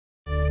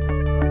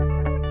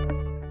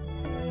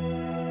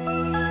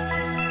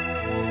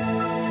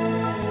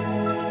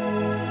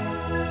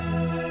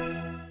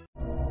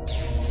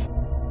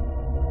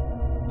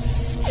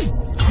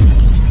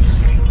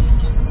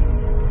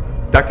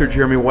Dr.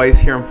 Jeremy Weisz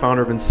here. I'm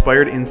founder of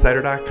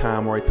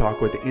InspiredInsider.com, where I talk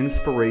with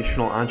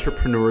inspirational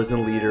entrepreneurs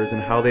and leaders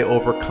and how they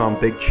overcome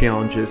big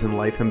challenges in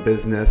life and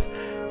business.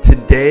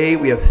 Today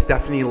we have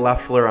Stephanie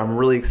Leffler. I'm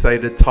really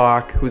excited to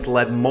talk, who's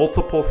led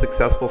multiple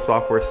successful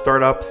software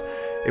startups.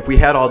 If we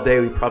had all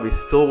day, we probably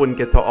still wouldn't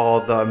get to all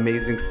the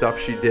amazing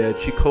stuff she did.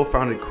 She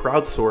co-founded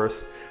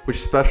Crowdsource, which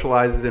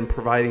specializes in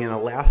providing an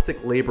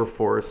elastic labor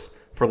force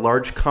for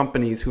large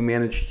companies who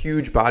manage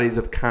huge bodies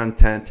of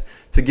content.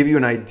 To give you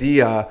an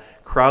idea,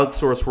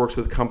 Crowdsource works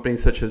with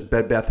companies such as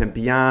Bed Bath &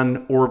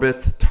 Beyond,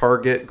 Orbitz,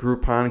 Target,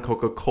 Groupon,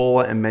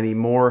 Coca-Cola, and many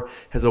more.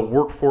 Has a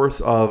workforce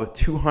of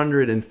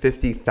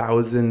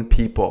 250,000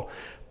 people.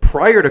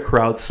 Prior to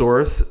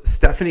Crowdsource,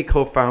 Stephanie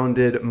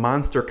co-founded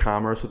Monster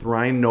Commerce with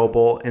Ryan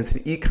Noble, and it's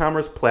an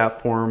e-commerce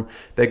platform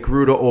that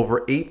grew to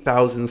over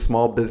 8,000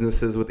 small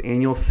businesses with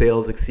annual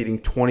sales exceeding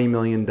 $20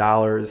 million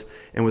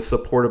and was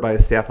supported by a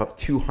staff of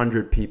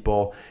 200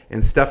 people.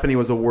 And Stephanie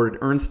was awarded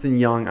Ernst &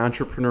 Young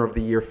Entrepreneur of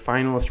the Year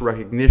finalist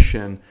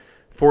recognition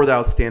for the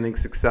outstanding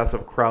success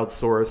of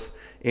Crowdsource.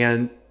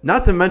 And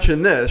not to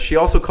mention this, she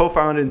also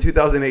co-founded in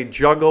 2008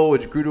 Juggle,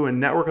 which grew to a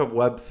network of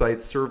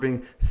websites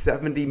serving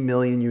 70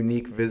 million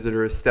unique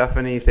visitors.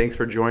 Stephanie, thanks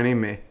for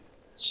joining me.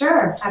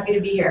 Sure, happy to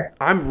be here.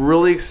 I'm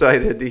really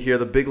excited to hear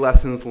the big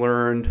lessons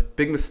learned,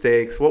 big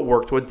mistakes, what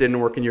worked, what didn't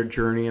work in your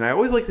journey. And I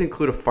always like to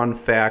include a fun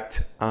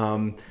fact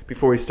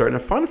before we start. And a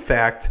fun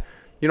fact,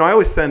 I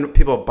always send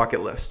people a bucket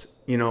list.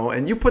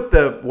 And you put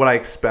what I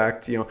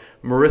expect,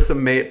 Marissa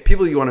May,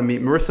 people you want to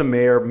meet, Marissa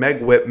Mayer,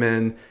 Meg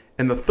Whitman,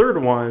 and the third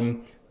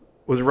one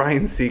was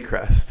Ryan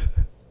Seacrest.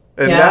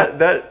 And yeah.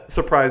 that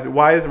surprised me.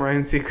 Why is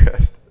Ryan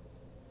Seacrest?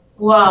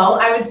 Well,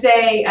 I would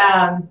say,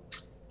 I'm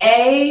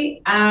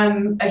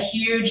a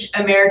huge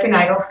American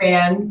Idol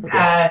fan,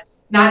 okay.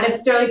 Not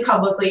necessarily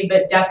publicly,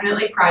 but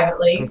definitely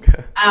privately.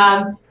 Okay.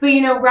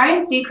 But Ryan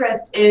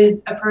Seacrest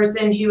is a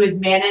person who has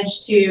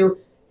managed to,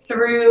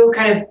 through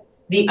kind of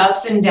the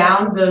ups and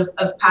downs of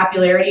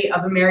popularity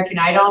of American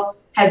Idol,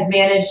 has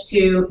managed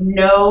to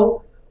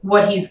know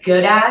what he's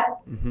good at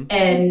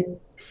and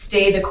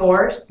stay the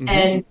course.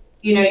 And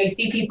you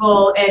see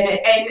people,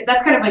 and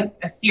that's kind of like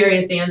a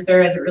serious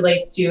answer as it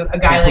relates to a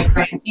guy like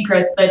Ryan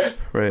Seacrest, but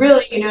right.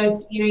 Really,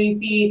 it's you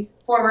see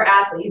former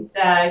athletes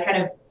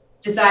kind of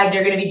decide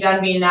they're going to be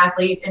done being an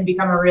athlete and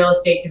become a real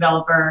estate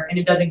developer, and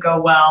it doesn't go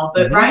well.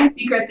 But Ryan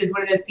Seacrest is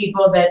one of those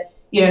people that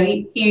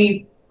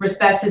he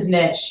respects his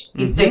niche,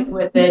 he sticks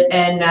with it,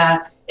 and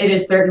it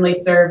has certainly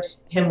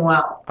served him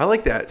well. I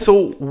like that.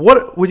 So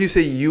what would you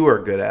say you are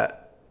good at?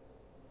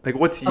 Like,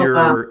 what's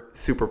your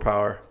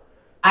superpower?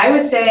 I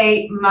would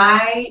say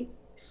my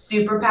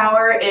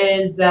superpower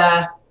is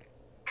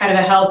kind of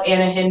a help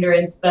and a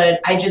hindrance,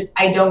 but I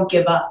don't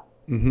give up.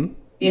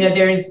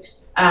 There's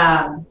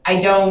I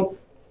don't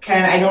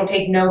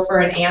take no for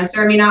an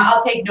answer. I mean,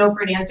 I'll take no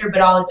for an answer,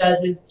 but all it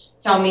does is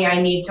tell me I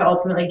need to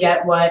ultimately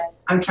get what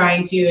I'm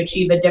trying to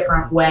achieve a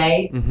different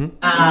way.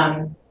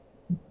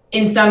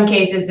 In some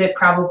cases, it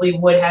probably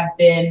would have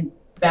been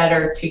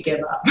better to give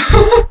up.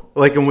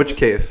 Like in which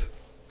case?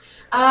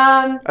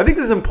 I think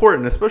this is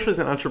important, especially as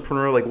an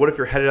entrepreneur. Like, what if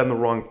you're headed on the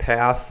wrong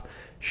path?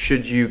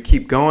 Should you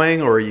keep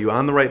going, or are you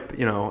on the right,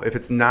 if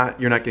it's not,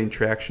 you're not getting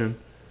traction?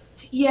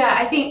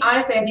 Yeah,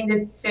 honestly, I think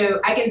that, so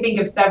I can think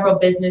of several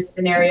business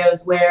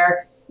scenarios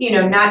where,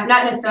 not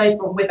necessarily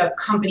with a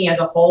company as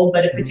a whole,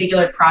 but a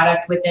particular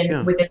product within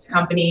the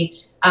company,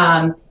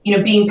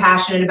 being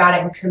passionate about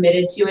it and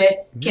committed to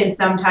it can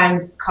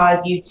sometimes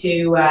cause you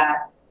to,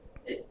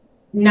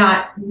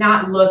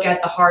 not look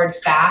at the hard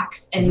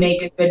facts and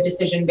make a good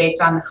decision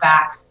based on the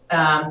facts.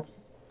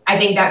 I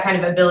think that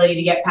kind of ability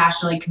to get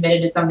passionately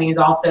committed to something is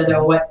also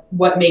though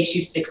what makes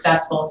you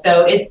successful.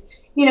 So it's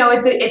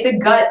a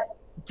gut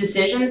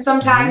decision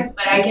sometimes,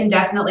 but I can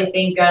definitely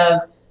think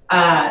of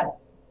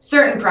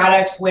certain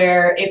products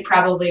where it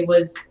probably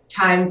was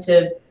time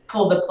to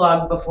pull the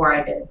plug before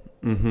I did.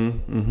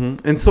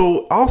 And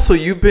so also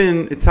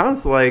it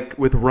sounds like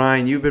with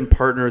Ryan, you've been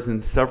partners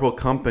in several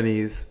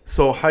companies.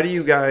 So how do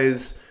you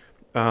guys,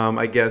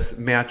 I guess,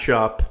 match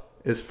up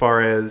as far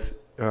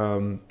as,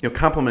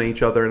 complement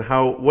each other, and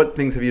what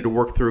things have you to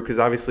work through? Because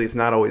obviously it's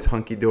not always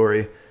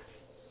hunky-dory.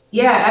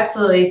 Yeah,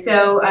 absolutely.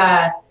 So,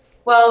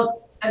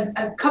 well,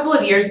 a couple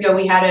of years ago,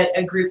 we had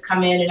a group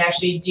come in and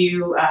actually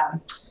do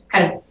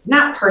kind of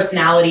not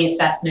personality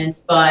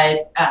assessments,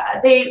 but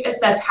they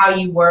assessed how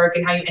you work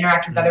and how you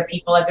interact with other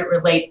people as it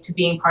relates to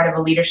being part of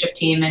a leadership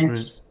team.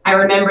 And I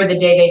remember the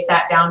day they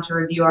sat down to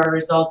review our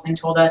results and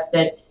told us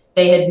that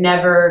they had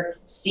never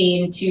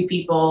seen two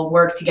people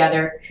work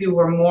together who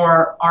were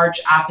more arch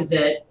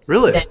opposite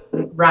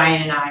than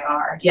Ryan and I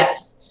are.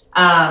 Yes.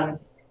 I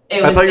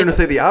thought you were going to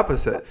say the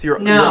opposite. So you're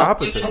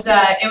opposite.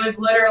 It was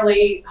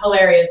literally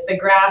hilarious. The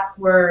graphs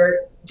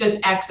were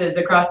just X's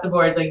across the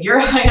board. It's like, you're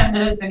high on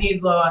this and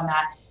he's low on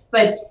that.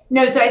 But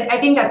no, so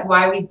I think that's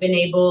why we've been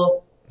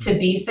able to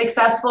be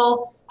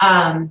successful.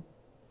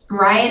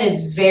 Ryan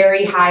is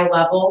very high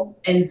level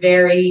and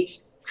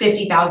very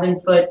 50,000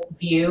 foot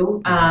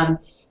view.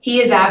 He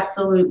has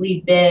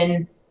absolutely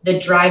been the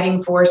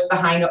driving force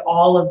behind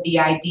all of the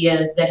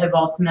ideas that have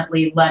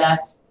ultimately led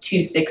us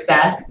to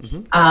success.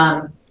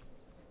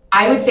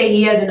 I would say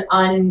he has an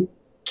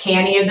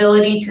uncanny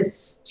ability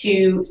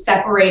to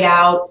separate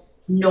out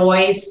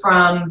noise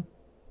from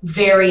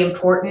very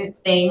important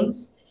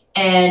things.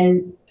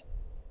 And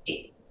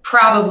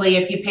probably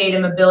if you paid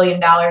him $1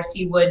 billion,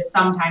 he would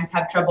sometimes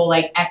have trouble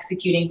like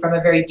executing from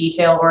a very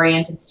detail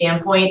oriented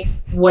standpoint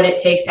what it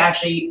takes to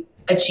actually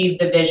achieve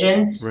the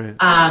vision. Right.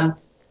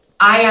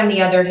 I, on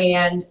the other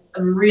hand,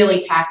 am really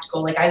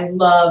tactical. Like I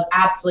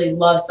absolutely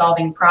love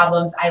solving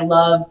problems. I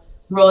love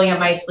rolling up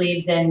my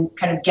sleeves and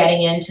kind of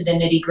getting into the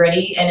nitty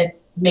gritty, and it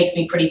makes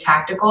me pretty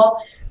tactical.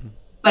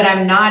 But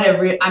I'm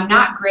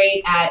not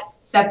great at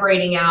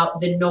separating out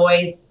the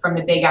noise from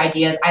the big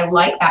ideas. I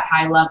like that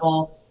high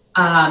level,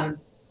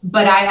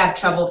 but I have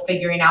trouble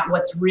figuring out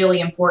what's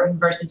really important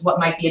versus what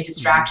might be a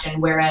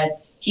distraction,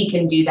 whereas he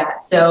can do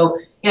that. So,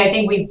 I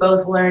think we've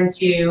both learned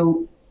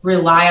to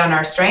rely on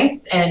our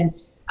strengths, and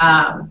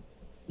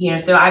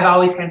so I've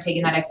always kind of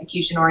taken that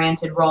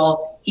execution-oriented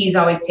role. He's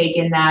always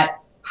taken that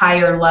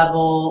higher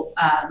level,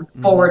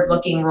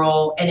 forward-looking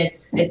role, and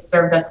it's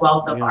served us well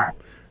so far.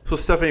 So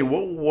Stephanie,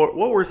 what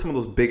were some of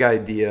those big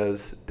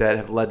ideas that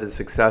have led to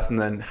success,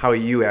 and then how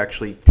you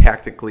actually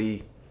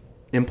tactically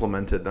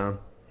implemented them?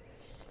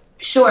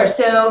 Sure.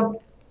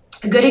 So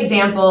a good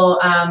example,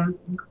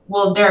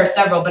 well, there are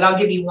several, but I'll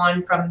give you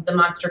one from the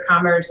Monster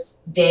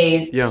Commerce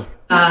days. Yeah.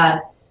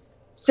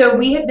 So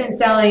we had been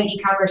selling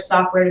e-commerce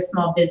software to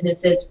small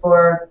businesses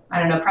for, I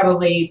don't know,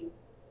 probably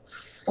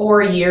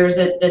 4 years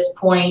at this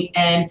point.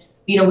 And,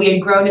 we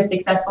had grown a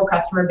successful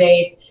customer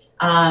base.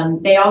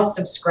 They all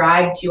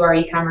subscribed to our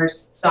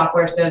e-commerce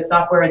software, so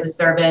software as a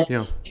service.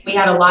 Yeah. We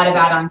had a lot of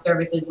add-on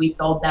services we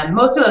sold them.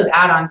 Most of those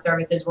add-on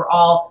services were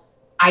all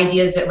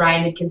ideas that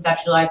Ryan had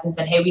conceptualized and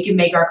said, hey, we can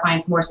make our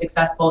clients more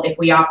successful if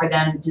we offer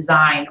them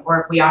design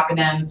or if we offer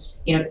them,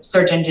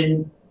 search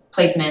engine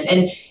placement.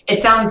 And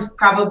it sounds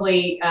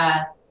probably,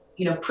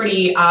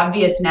 pretty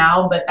obvious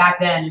now, but back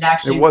then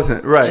it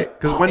wasn't, right?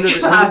 Because when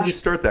did you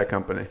start that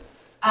company?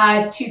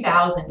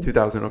 2000.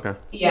 2000, okay.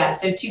 Yeah,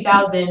 so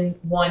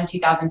 2001,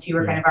 2002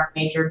 were kind of our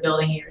major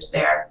building years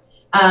there.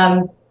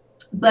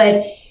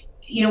 But,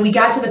 we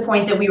got to the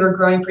point that we were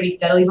growing pretty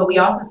steadily, but we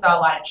also saw a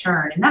lot of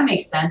churn. And that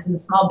makes sense. In the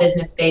small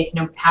business space,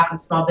 half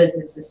of small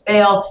businesses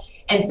fail.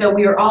 And so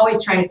we were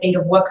always trying to think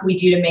of what could we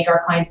do to make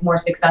our clients more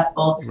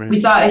successful. Right. We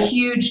saw a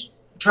huge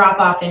drop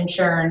off in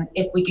churn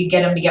if we could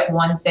get them to get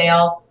 1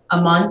 sale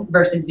a month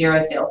versus 0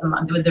 sales a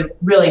month. It was a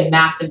really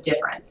massive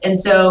difference. And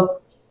so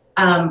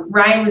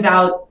Ryan was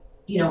out,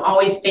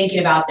 always thinking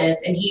about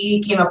this, and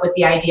he came up with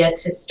the idea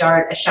to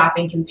start a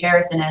shopping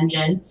comparison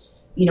engine.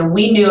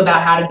 We knew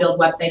about how to build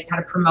websites, how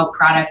to promote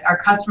products. Our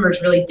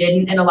customers really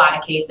didn't in a lot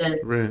of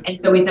cases. Right. And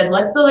so we said,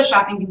 let's build a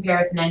shopping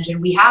comparison engine.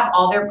 We have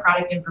all their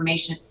product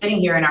information sitting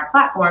here in our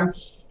platform,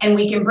 and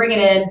we can bring it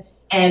in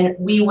and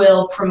we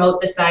will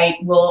promote the site.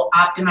 We'll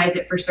optimize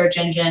it for search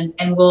engines,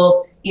 and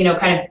we'll,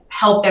 kind of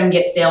help them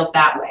get sales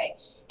that way.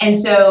 And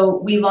so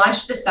we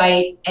launched the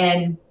site,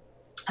 and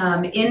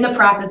in the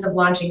process of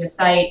launching the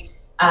site,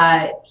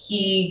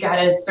 he got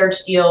a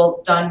search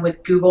deal done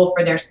with Google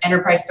for their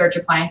enterprise search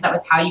appliance. That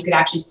was how you could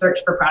actually search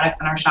for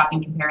products on our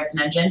shopping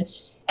comparison engine.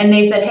 And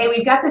they said, hey,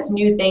 we've got this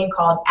new thing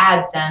called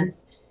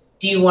AdSense.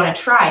 Do you want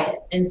to try it?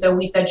 And so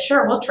we said,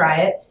 sure, we'll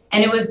try it.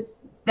 And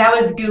that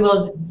was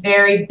Google's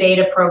very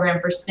beta program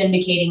for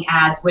syndicating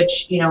ads,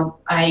 which,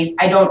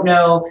 I don't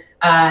know,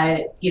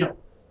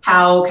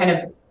 how kind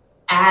of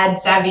ad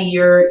savvy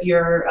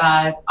your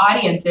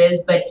audience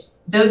is, but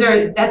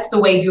that's the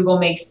way Google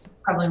makes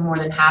probably more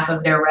than half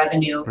of their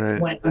revenue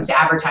when it comes to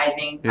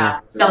advertising,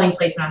 selling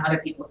placement on other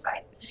people's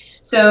sites.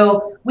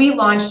 So we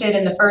launched it,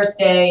 and the first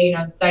day,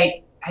 the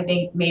site, I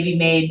think, maybe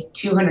made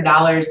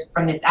 $200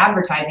 from this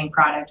advertising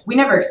product. We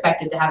never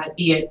expected to have it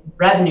be a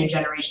revenue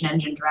generation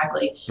engine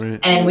directly. Right.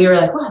 And we were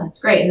like, wow, that's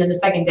great. And then the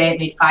second day it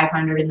made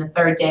 500, and the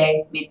third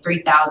day it made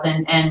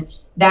 3,000. And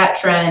that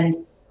trend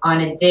on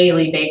a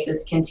daily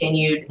basis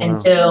continued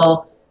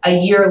until a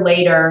year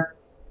later.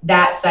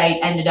 That site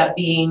ended up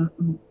being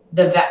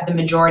the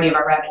majority of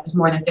our revenue. It was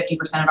more than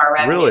 50% of our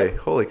revenue. Really?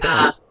 Holy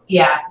cow.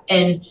 Yeah.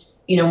 And,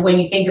 when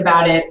you think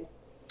about it,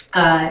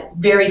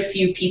 very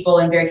few people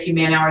and very few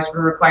man hours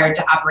were required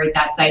to operate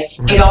that site.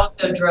 Right. It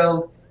also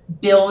drove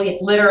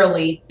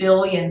literally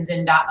billions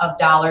of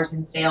dollars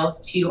in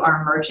sales to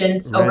our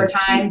merchants over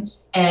time.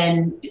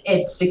 And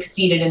it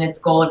succeeded in its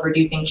goal of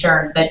reducing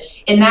churn. But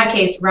in that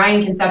case,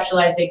 Ryan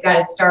conceptualized it, got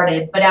it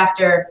started. But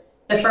after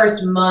the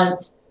first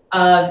month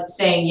of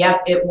saying,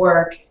 yep, it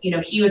works,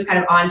 he was kind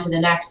of on to the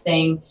next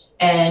thing.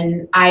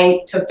 And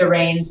I took the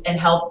reins and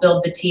helped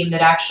build the team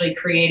that actually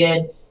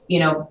created,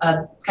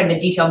 a kind of a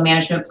detailed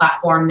management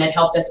platform that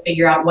helped us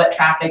figure out what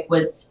traffic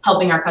was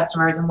helping our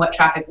customers and what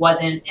traffic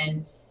wasn't,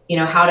 and,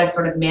 how to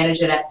sort of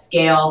manage it at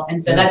scale.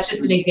 And so that's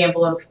just an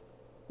example of,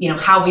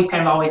 how we've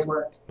kind of always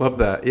worked. Love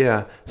that.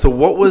 Yeah. So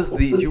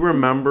do you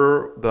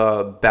remember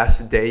the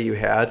best day you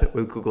had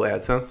with Google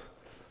AdSense?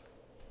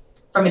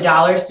 From a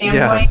dollar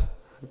standpoint? Yes.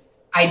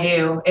 I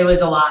do. It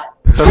was a lot.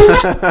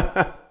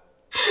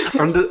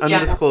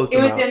 Undisclosed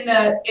it was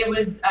amount. it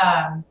was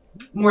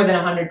more than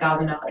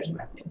 $100,000 in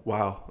revenue.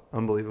 Wow,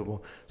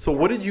 unbelievable. So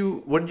what did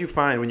you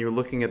find when you were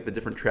looking at the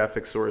different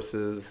traffic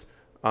sources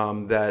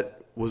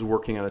that was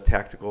working on a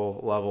tactical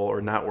level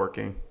or not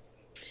working?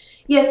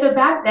 Yeah, so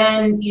back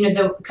then,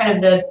 the kind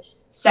of the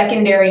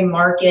secondary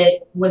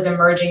market was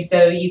emerging.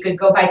 So you could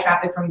go buy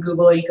traffic from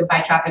Google, or you could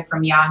buy traffic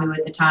from Yahoo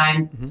at the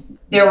time. Mm-hmm.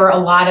 There were a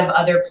lot of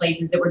other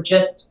places that were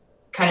just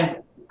kind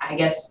of, I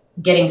guess,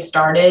 getting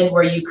started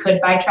where you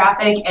could buy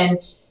traffic.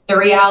 And the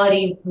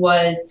reality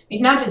was you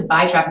could not just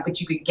buy traffic,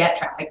 but you could get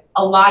traffic.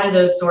 A lot of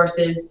those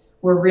sources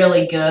were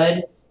really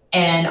good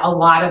and a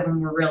lot of them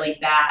were really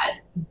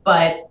bad.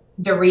 But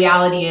the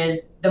reality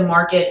is the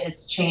market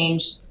has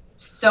changed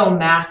so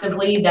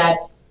massively that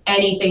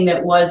anything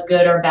that was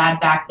good or bad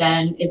back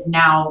then is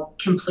now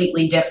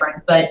completely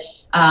different. But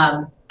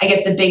I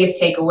guess the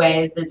biggest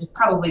takeaway is that it's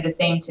probably the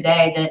same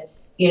today, that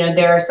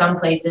there are some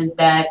places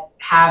that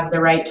have the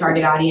right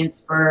target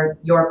audience for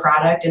your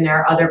product, and there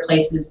are other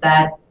places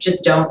that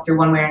just don't, through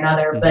one way or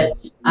another. Mm-hmm.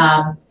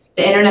 But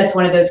the internet's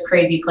one of those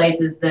crazy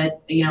places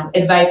that,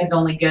 advice is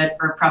only good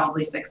for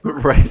probably 6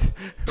 months.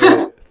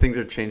 Right. Things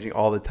are changing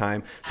all the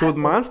time. So with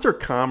Monster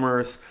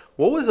Commerce,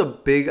 what was I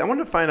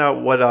wanted to find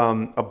out what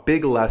a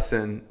big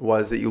lesson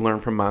was that you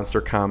learned from Monster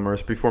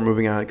Commerce before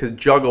moving on, because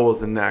Juggle was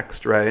the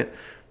next, right?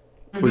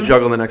 Mm-hmm. Was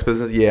Juggle the next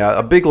business? Yeah,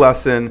 a big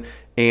lesson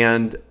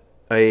and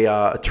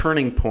a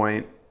turning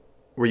point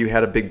where you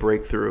had a big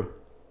breakthrough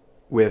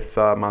with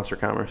Monster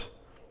Commerce.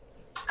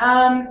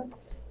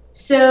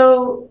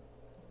 So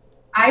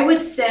I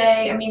would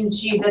say,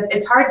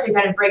 it's hard to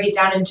kind of break it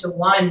down into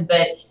one,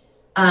 but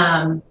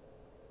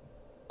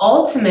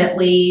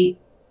ultimately,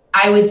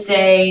 I would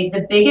say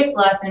the biggest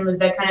lesson was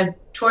that kind of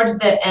towards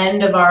the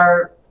end of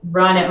our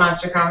run at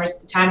Monster Commerce,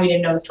 at the time we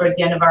didn't know it was towards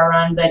the end of our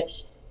run, but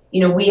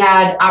we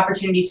had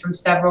opportunities from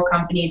several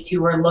companies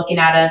who were looking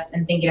at us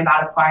and thinking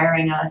about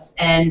acquiring us.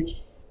 And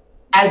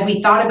as we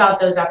thought about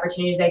those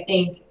opportunities, I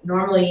think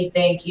normally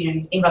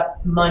you think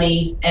about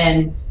money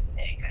and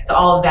it's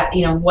all of that,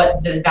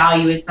 what the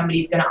value is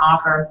somebody's going to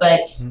offer.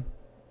 But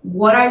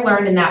what I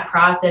learned in that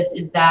process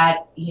is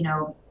that,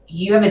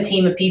 you have a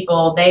team of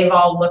people, they've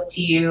all looked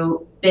to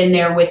you, been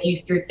there with you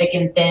through thick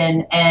and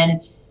thin.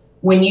 And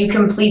when you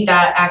complete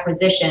that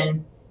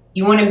acquisition,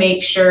 you want to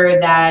make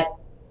sure that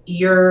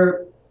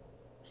you're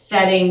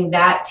setting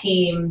that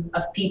team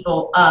of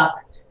people up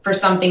for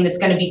something that's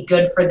going to be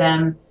good for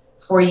them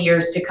for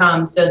years to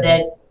come, so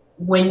that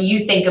when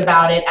you think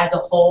about it as a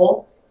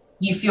whole,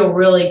 you feel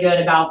really good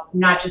about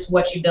not just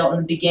what you built in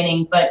the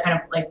beginning, but kind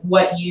of like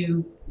what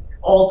you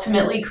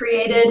ultimately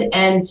created.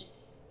 And,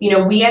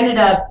 we ended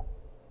up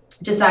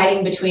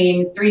deciding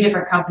between 3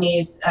 different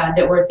companies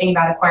that were thinking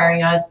about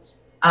acquiring us,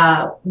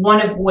 one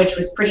of which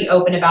was pretty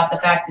open about the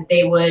fact that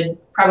they would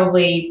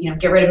probably,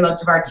 get rid of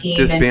most of our team.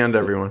 Disband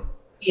everyone.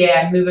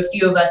 Yeah, move a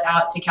few of us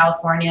out to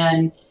California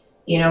and,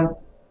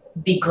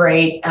 be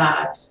great.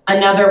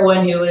 Another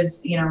one who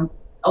was,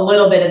 a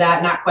little bit of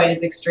that, not quite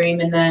as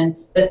extreme. And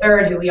then the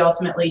third, who we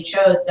ultimately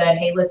chose, said,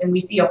 hey, listen, we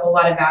see a whole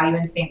lot of value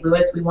in St.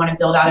 Louis. We want to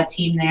build out a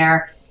team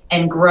there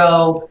and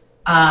grow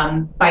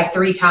by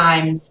 3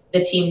 times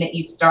the team that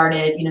you've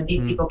started.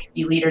 These people can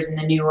be leaders in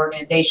the new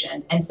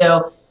organization. And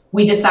so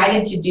we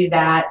decided to do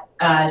that,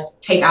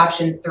 take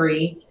option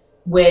 3,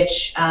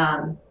 which,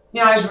 I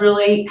was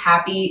really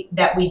happy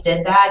that we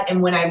did that.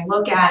 And when I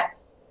look at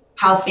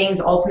how things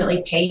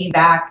ultimately pay you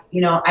back,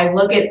 I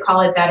look at,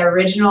 call it that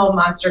original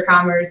Monster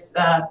Commerce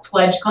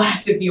pledge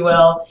class, if you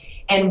will,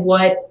 and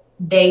what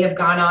they have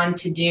gone on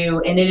to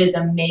do. And it is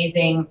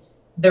amazing,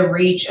 the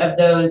reach of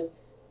those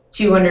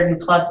 200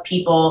 plus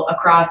people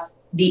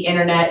across the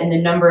internet and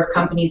the number of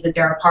companies that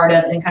they're a part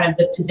of, and kind of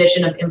the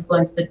position of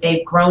influence that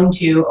they've grown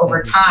to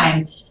over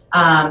time.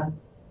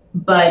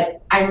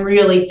 But I'm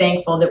really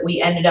thankful that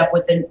we ended up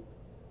with an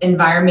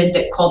environment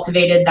that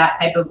cultivated that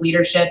type of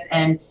leadership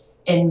and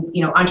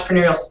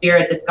entrepreneurial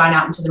spirit that's gone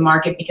out into the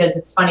market. Because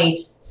it's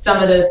funny,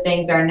 some of those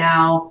things are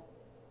now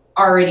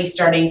already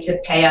starting to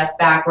pay us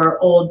back, where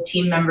old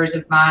team members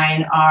of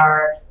mine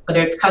are,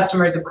 whether it's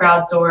customers of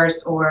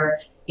Crowdsource or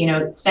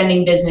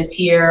sending business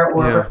here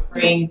or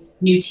referring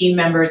new team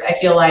members. I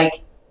feel like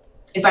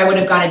if I would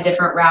have gone a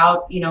different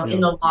route,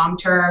 in the long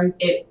term,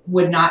 it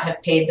would not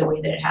have paid the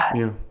way that it has.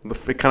 Yeah,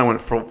 it kind of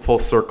went full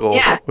circle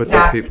with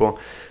exactly. those people.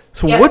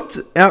 So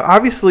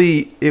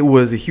obviously it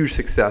was a huge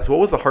success. What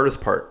was the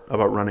hardest part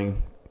about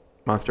running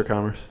Monster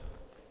Commerce?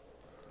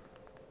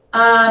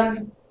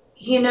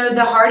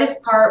 The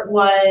hardest part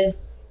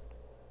was,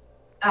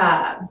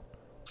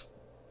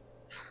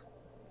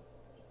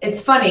 it's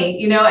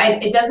funny,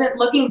 it doesn't,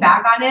 looking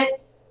back on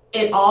it,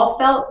 it all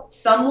felt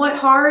somewhat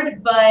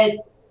hard, but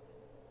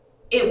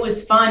it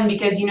was fun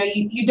because,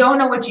 you don't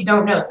know what you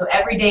don't know. So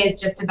every day is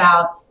just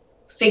about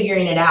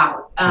figuring it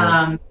out.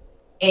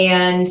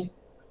 And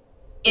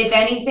if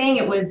anything,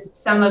 it was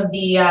some of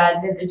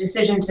the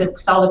decision to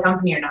sell the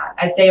company or not.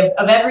 I'd say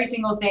of every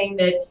single thing,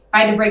 that if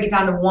I had to break it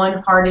down to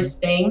one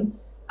hardest thing,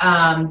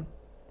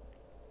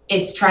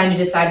 it's trying to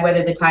decide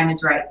whether the time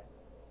is right.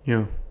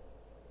 Yeah.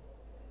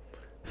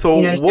 So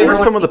You know, you what were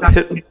never some of wanna the leave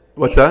pit? opportunity on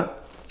the What's table. that?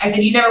 I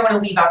said you never want to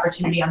leave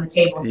opportunity on the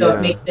table, so Yeah.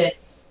 it makes it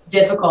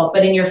difficult.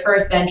 But in your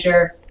first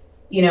venture,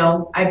 you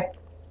know, I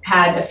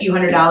had a few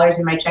 $100s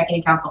in my checking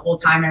account the whole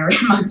time I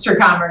ran Monster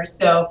Commerce.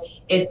 So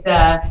it's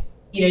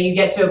you know, you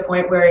get to a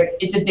point where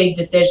it's a big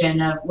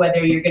decision of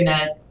whether you're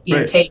gonna, you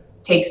know, Right.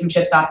 take some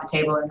chips off the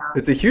table or not.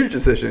 It's a huge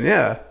decision.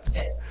 Yeah.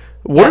 It is.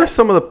 What Yeah. are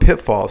some of the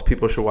pitfalls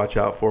people should watch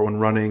out for when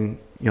running,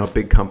 you know, a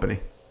big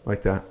company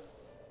like that?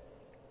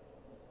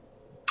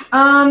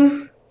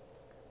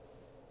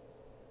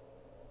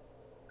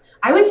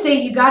 I would say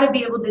you got to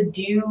be able to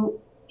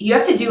you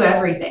have to do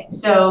everything.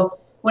 So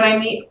what I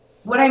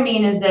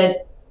mean is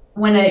that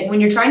when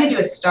you're trying to do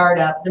a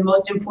startup, the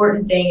most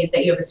important thing is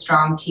that you have a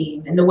strong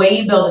team. And the way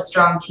you build a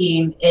strong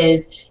team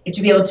is you have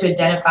to be able to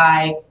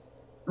identify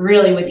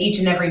really with each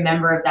and every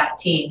member of that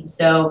team.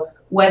 So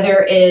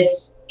whether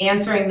it's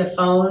answering the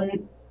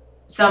phone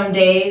some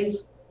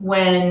days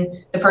when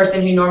the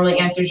person who normally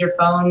answers your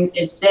phone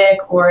is sick,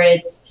 or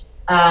it's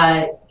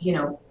you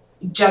know,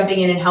 jumping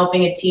in and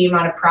helping a team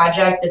on a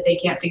project that they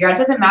can't figure out. It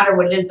doesn't matter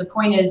what it is. The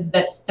point is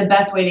that the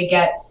best way to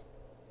get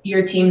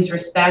your team's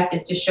respect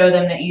is to show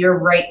them that you're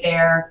right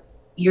there,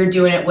 you're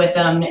doing it with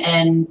them,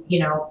 and you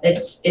know,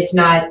 it's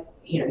not,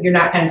 you know, you're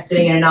not kind of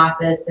sitting in an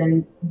office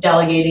and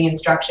delegating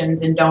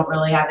instructions and don't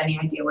really have any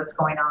idea what's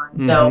going on.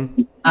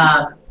 Mm-hmm.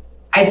 So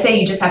I'd say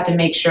you just have to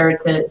make sure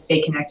to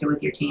stay connected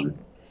with your team.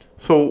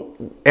 So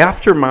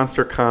after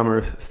Monster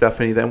Commerce,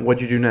 Stephanie, then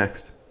what'd you do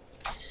next?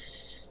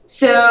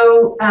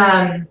 So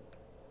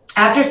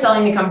after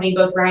selling the company,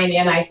 both Ryan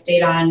and I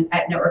stayed on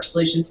at Network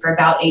Solutions for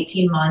about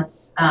 18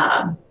 months,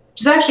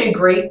 which is actually a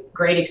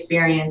great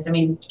experience. I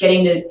mean,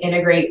 getting to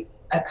integrate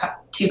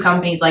two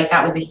companies like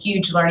that was a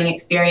huge learning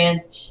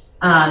experience.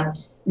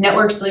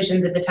 Network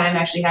Solutions at the time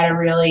actually had a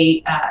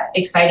really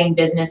exciting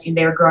business.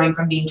 They were growing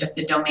from being just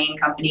a domain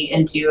company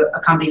into a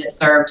company that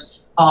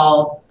served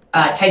all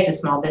types of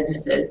small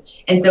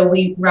businesses. And so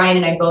Ryan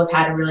and I both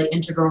had a really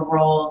integral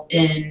role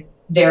in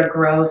their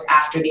growth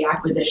after the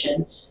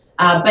acquisition.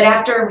 But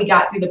after we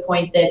got through the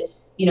point that,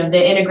 you know,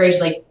 the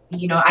integration, like,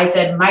 you know, I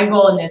said, my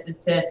goal in this is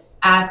to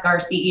ask our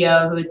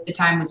CEO, who at the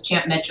time was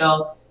Champ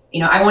Mitchell, you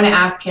know, I want to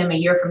ask him a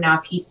year from now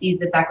if he sees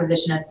this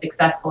acquisition as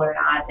successful or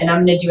not. And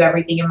I'm going to do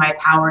everything in my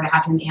power to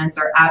have him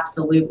answer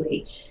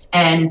absolutely.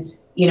 And,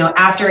 you know,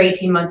 after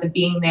 18 months of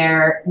being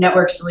there,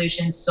 Network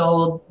Solutions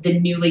sold the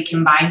newly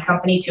combined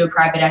company to a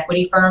private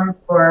equity firm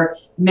for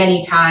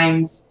many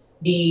times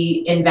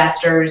the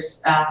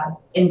investors'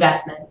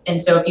 investment. And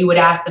so if you would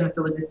ask them if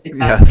it was a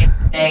success, they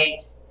would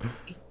say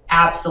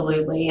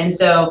absolutely. And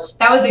so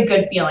that was a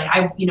good feeling.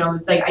 You know,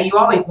 it's like you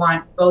always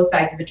want both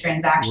sides of a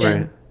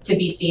transaction to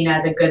be seen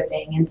as a good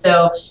thing. And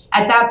so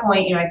at that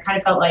point, you know, I kind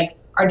of felt like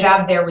our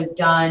job there was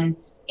done,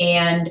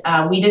 and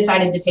we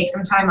decided to take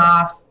some time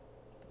off.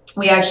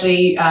 We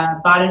actually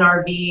bought an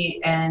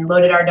RV and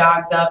loaded our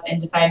dogs up and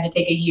decided to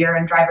take a year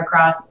and drive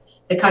across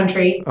the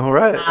country. All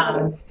right.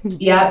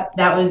 Yeah,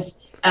 that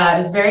was it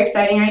was a very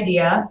exciting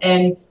idea.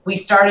 And we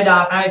started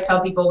off, and I always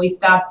tell people, we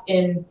stopped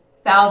in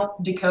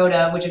South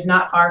Dakota, which is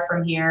not far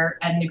from here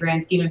in the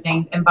grand scheme of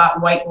things, and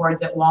bought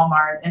whiteboards at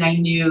Walmart. And I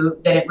knew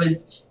that it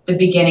was the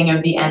beginning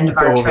of the end of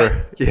our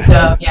trip. Yeah.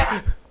 So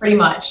yeah, pretty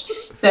much.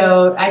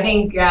 So I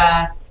think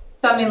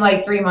something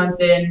like 3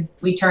 months in,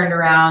 we turned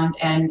around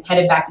and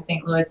headed back to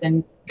St. Louis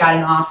and got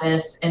an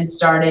office and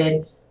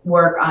started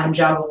work on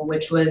Juggle,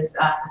 which was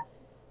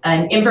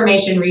an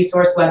information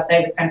resource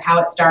website. Was kind of how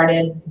it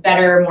started.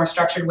 Better, more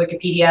structured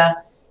Wikipedia,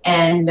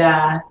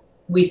 and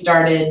we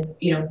started,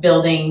 you know,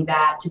 building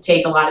that to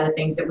take a lot of the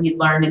things that we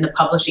learned in the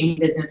publishing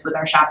business with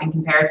our shopping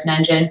comparison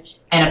engine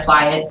and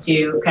apply it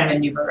to kind of a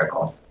new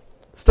vertical.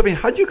 Stephanie,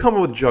 how'd you come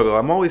up with Juggle?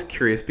 I'm always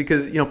curious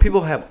because, you know,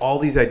 people have all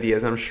these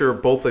ideas. I'm sure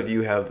both of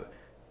you have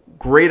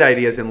great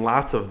ideas and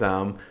lots of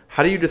them.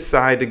 How do you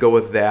decide to go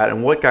with that,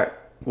 and what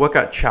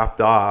got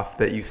chopped off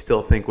that you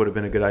still think would have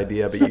been a good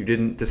idea, but you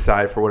didn't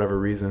decide for whatever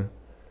reason?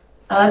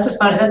 That's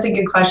a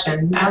good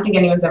question. I don't think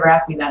anyone's ever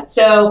asked me that.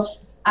 So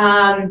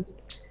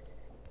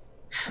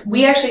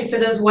so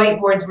those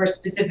whiteboards were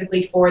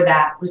specifically for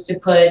that, was to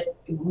put,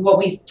 what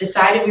we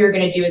decided we were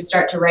going to do is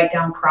start to write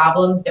down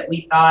problems that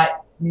we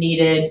thought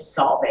needed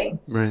solving.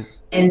 Right.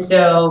 And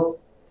so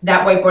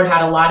that whiteboard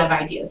had a lot of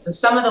ideas. So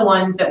some of the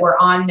ones that were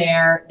on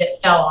there that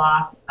fell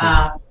off,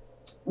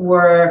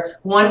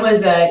 one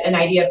was an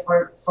idea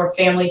for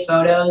family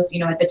photos.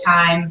 You know, at the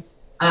time,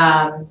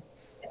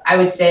 I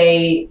would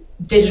say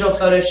digital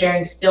photo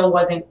sharing still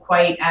wasn't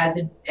quite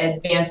as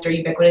advanced or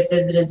ubiquitous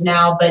as it is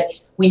now, but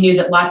we knew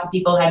that lots of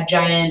people had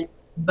giant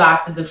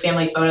boxes of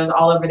family photos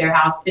all over their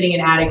house, sitting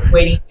in attics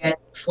waiting to get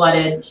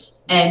flooded.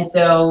 And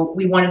so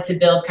we wanted to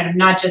build kind of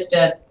not just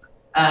a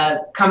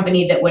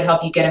company that would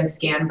help you get them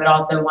scanned, but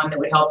also one that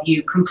would help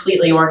you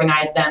completely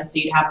organize them, so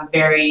you'd have a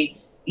very,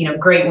 you know,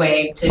 great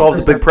way to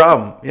solves a big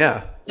problem.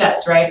 Yeah.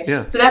 That's right.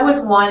 Yeah. So that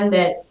was one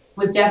that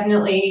was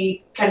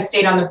definitely kind of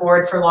stayed on the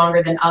board for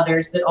longer than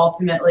others, that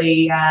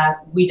ultimately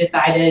we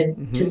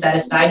decided to set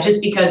aside,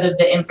 just because of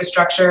the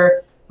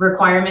infrastructure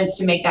requirements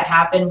to make that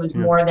happen was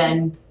more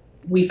than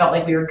we felt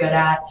like we were good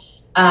at.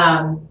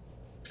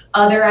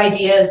 Other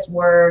ideas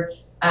were,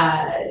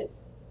 I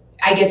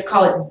guess,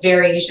 call it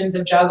variations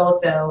of juggle.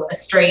 So a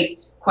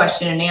straight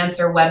question and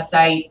answer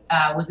website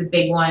was a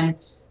big one.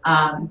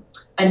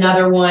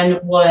 Another one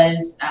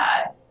was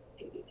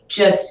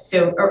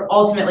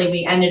ultimately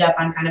we ended up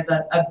on kind of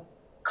a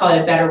call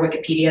it a better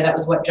Wikipedia. That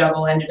was what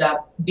juggle ended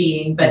up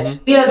being. But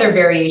we had other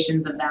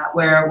variations of that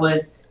where it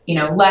was,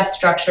 less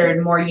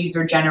structured, more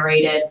user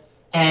generated.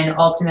 And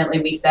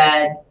ultimately we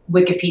said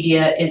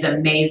Wikipedia is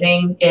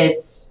amazing.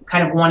 It's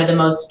kind of one of the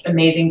most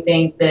amazing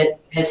things that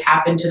has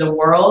happened to the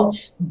world,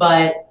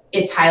 but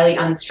it's highly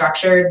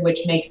unstructured, which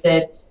makes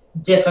it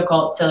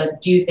difficult to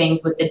do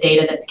things with the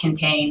data that's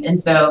contained. And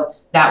so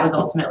that was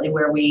ultimately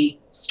where we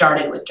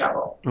started with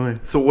Juggle. Okay.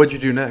 So what'd you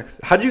do next?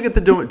 How did you get the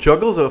domain?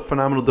 Juggle's a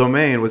phenomenal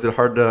domain. Was it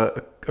hard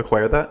to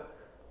acquire that?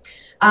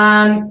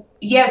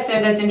 Yeah, so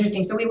that's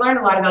interesting. So we learned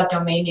a lot about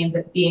domain names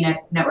at B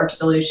Network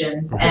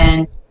Solutions.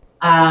 And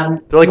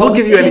they're like, we'll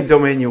give you any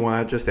domain you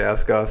want, just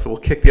ask us. We'll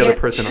kick the other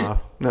person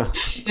off. No.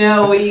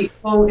 No, it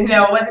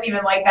wasn't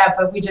even like that.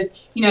 But we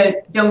just,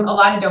 a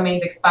lot of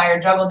domains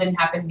expired. Juggle didn't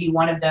happen to be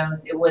one of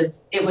those. It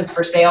was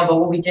for sale.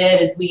 But what we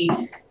did is we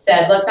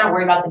said, let's not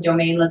worry about the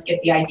domain. Let's get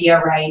the idea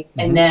right.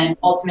 And then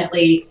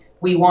ultimately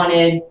we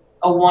wanted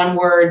a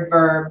one-word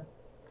verb.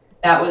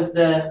 That was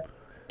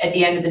at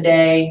the end of the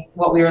day,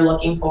 what we were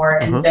looking for.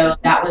 And so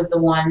that was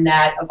the one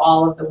that of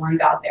all of the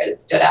ones out there that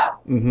stood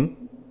out.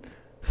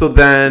 So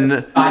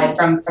then, got it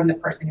from the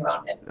person who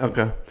owned it.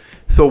 Okay.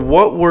 So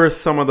what were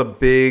some of the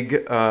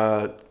big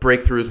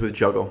breakthroughs with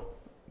Juggle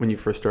when you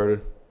first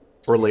started,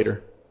 or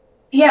later?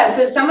 Yeah.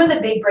 So some of the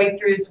big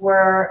breakthroughs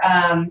were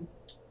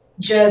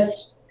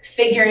just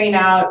figuring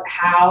out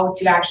how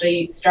to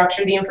actually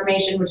structure the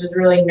information, which is a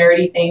really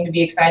nerdy thing to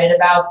be excited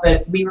about,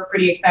 but we were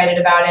pretty excited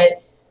about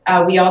it.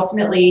 We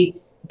ultimately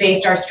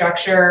based our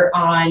structure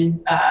on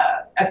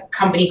a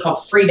company called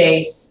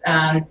Freebase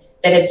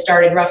that had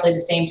started roughly the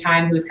same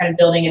time, who was kind of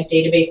building a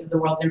database of the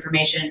world's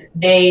information.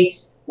 They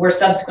were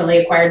subsequently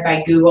acquired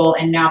by Google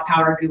and now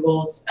power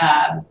Google's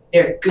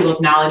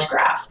knowledge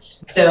graph.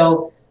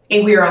 So I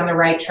think we were on the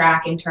right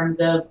track in terms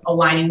of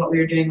aligning what we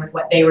were doing with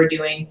what they were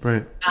doing.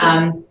 Right.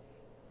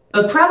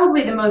 But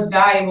probably the most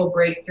valuable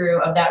breakthrough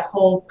of that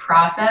whole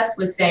process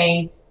was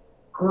saying,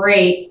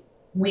 great,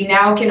 we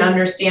now can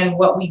understand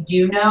what we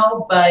do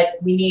know, but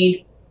we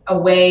need a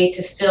way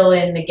to fill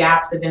in the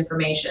gaps of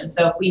information.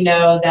 So if we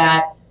know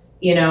that,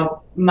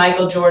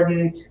 Michael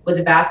Jordan was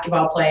a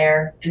basketball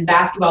player, and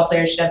basketball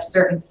players should have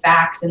certain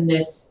facts in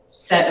this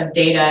set of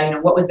data,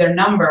 what was their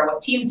number,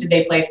 what teams did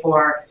they play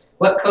for,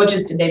 what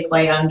coaches did they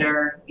play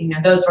under,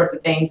 those sorts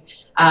of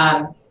things,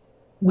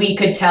 we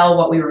could tell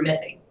what we were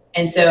missing.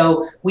 And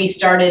so we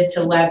started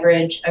to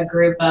leverage a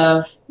group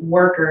of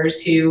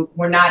workers who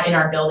were not in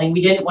our building.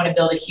 We didn't want to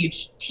build a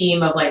huge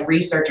team of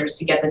researchers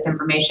to get this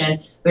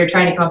information. We were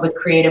trying to come up with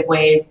creative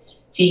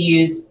ways to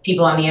use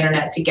people on the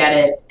internet to get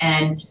it.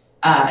 And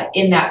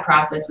in that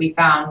process, we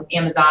found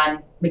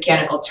Amazon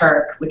Mechanical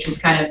Turk, which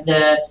was kind of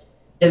the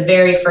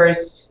very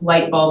first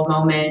light bulb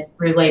moment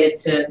related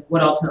to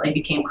what ultimately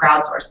became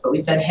Crowdsource. But we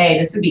said, hey,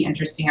 this would be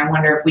interesting. I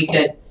wonder if we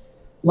could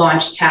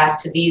launch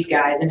tasks to these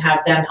guys and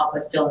have them help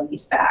us fill in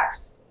these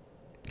facts.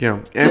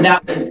 Yeah. So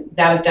that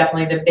was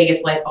definitely the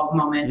biggest light bulb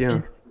moment in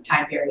the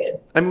time period.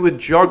 I mean, with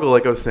Juggle,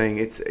 like I was saying,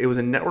 it was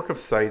a network of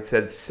sites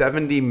that had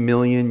 70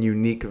 million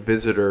unique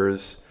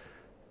visitors.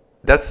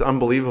 That's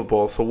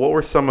unbelievable. So what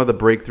were some of the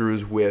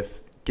breakthroughs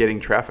with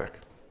getting traffic?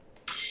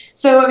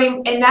 So, I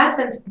mean, in that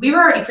sense, we were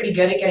already pretty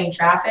good at getting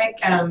traffic.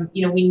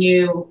 We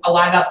knew a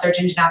lot about search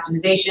engine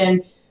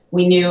optimization.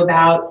 We knew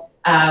about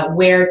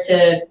where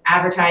to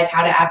advertise,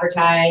 how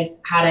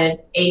to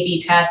A/B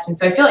test. And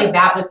so I feel like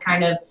that was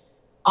kind of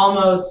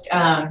almost,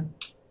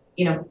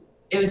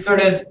 it was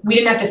sort of, we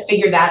didn't have to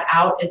figure that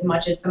out as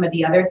much as some of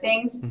the other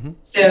things.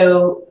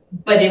 So,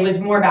 but it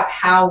was more about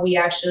how we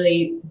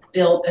actually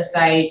built a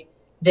site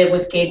that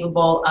was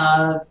capable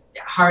of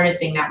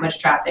harnessing that much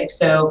traffic.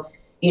 So,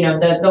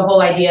 the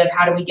whole idea of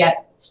how do we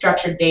get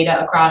structured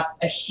data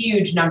across a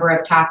huge number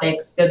of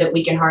topics so that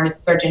we can harness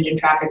search engine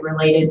traffic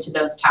related to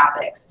those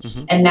topics.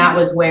 And that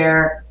was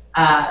where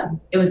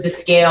it was the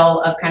scale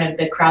of kind of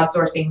the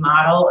crowdsourcing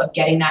model of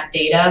getting that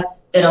data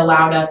that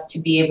allowed us to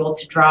be able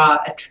to draw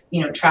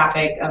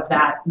traffic of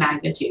that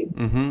magnitude.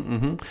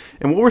 And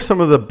what were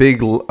some of the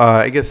big,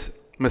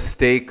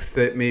 mistakes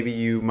that maybe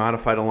you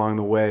modified along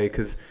the way?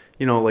 Because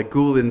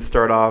Google didn't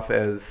start off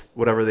as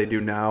whatever they do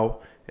now,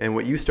 and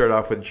what you started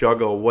off with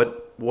Juggle,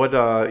 what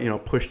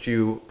pushed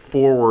you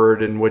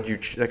forward, and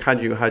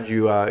how'd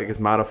you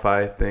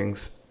modify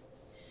things?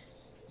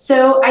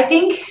 So I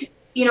think,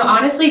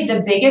 honestly,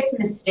 the biggest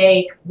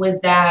mistake was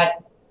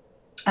that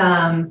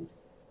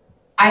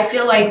I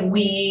feel like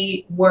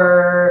we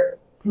were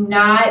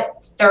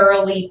not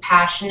thoroughly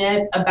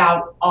passionate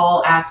about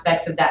all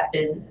aspects of that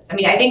business. I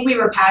mean, I think we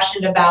were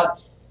passionate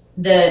about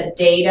the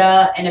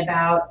data and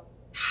about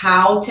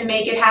how to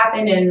make it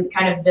happen and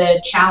kind of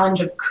the challenge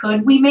of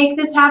could we make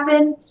this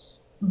happen?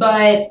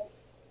 But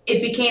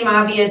it became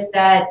obvious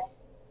that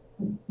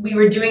we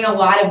were doing a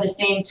lot of the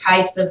same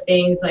types of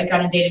things like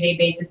on a day-to-day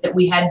basis that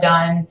we had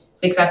done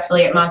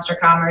successfully at Monster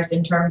Commerce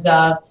in terms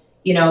of,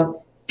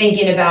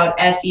 thinking about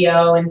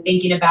SEO and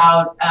thinking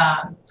about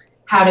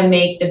how to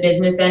make the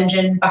business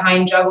engine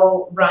behind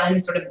Juggle run,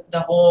 sort of the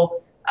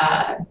whole,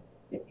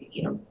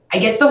 I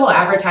guess the whole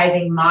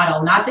advertising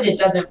model. Not that it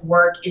doesn't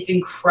work. It's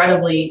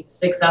incredibly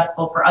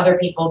successful for other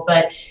people,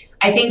 but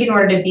I think in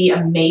order to be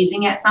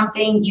amazing at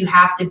something, you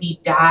have to be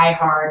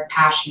die-hard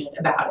passionate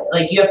about it.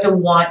 Like, you have to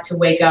want to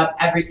wake up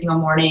every single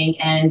morning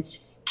and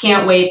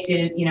can't wait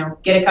to,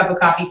 get a cup of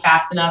coffee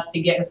fast enough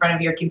to get in front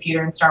of your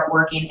computer and start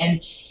working.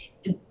 And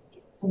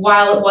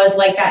while it was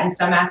like that in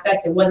some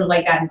aspects, it wasn't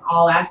like that in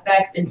all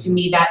aspects. And to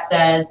me, that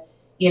says,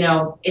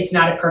 it's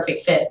not a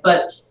perfect fit.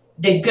 But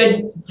the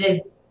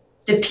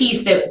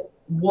piece that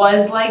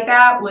was like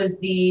that was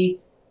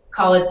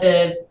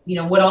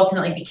what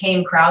ultimately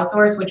became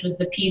Crowdsource, which was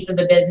the piece of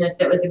the business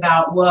that was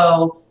about,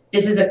 whoa,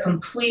 this is a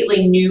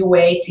completely new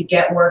way to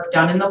get work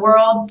done in the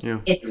world. Yeah.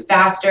 It's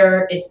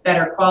faster, it's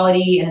better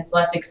quality, and it's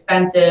less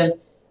expensive.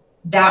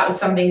 That was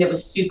something that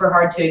was super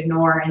hard to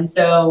ignore. And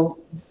so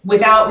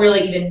without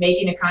really even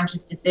making a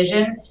conscious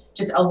decision,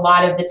 just a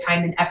lot of the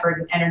time and effort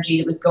and energy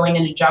that was going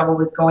into Juggle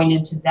was going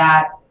into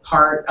that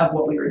part of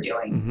what we were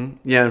doing. Mm-hmm.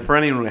 Yeah, and for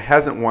anyone who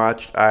hasn't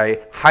watched, I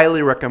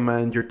highly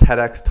recommend your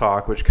TEDx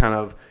talk, which kind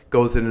of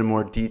goes into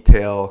more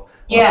detail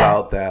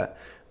about that.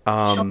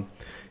 Sure.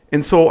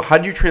 And so how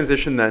did you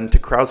transition then to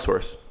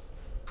Crowdsource?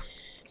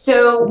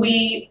 So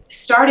we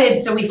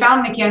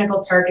found Mechanical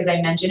Turk, as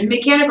I mentioned. And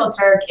Mechanical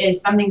Turk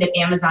is something that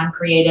Amazon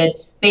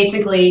created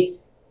basically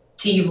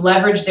to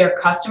leverage their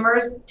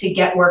customers to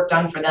get work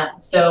done for them.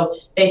 So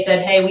they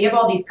said, hey, we have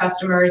all these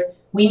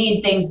customers. We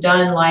need things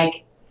done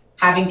like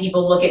having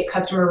people look at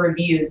customer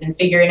reviews and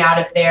figuring out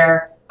if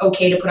they're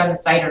okay to put on the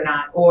site or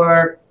not,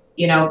 or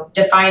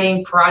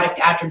defining product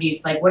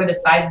attributes, like what are the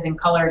sizes and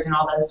colors and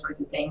all those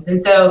sorts of things. And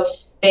so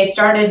they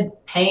started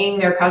paying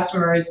their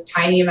customers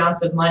tiny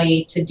amounts of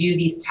money to do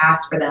these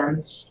tasks for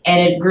them.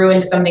 And it grew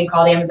into something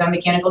called Amazon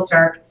Mechanical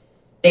Turk.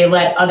 They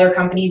let other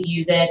companies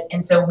use it.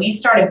 And so we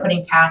started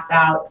putting tasks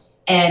out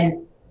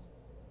and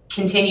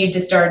continued to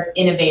start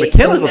innovating.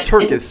 Mechanical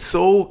Turk is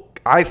so,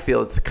 I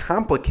feel it's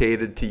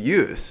complicated to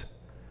use.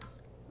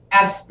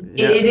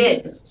 Absolutely, it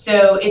is.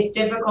 So it's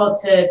difficult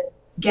to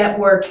get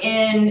work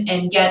in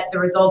and get the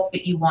results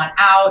that you want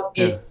out.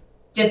 Yeah. It's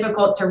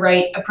difficult to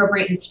write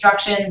appropriate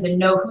instructions and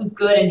know who's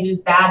good and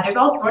who's bad. There's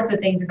all sorts of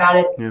things about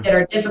it that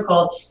are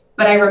difficult.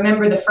 But I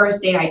remember the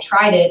first day I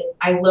tried it,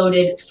 I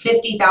loaded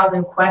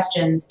 50,000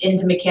 questions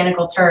into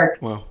Mechanical Turk.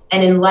 Wow.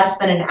 And in less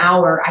than an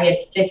hour, I had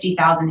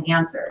 50,000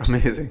 answers.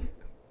 Amazing.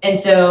 And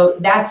so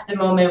that's the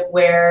moment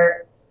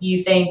where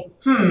you think,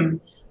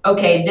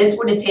 okay, this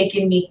would have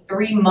taken me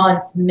 3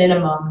 months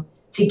minimum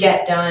to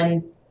get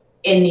done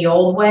in the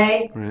old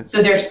way. Right.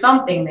 So there's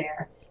something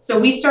there. So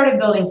we started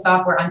building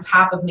software on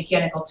top of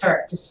Mechanical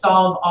Turk to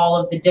solve all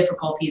of the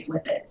difficulties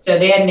with it. So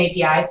they had an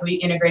API, so we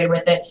integrated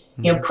with it,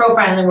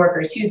 profiling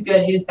workers, who's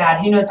good, who's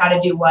bad, who knows how to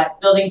do what,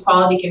 building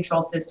quality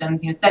control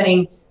systems,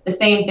 sending the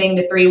same thing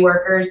to 3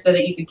 workers so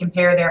that you could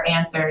compare their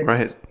answers.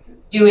 Right.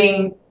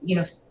 Doing,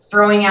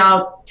 throwing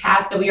out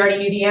tasks that we already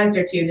knew the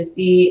answer to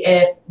see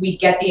if we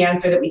get the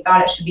answer that we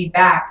thought it should be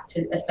back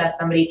to assess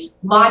somebody.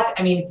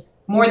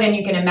 More than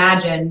you can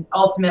imagine.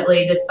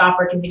 Ultimately, this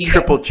software continued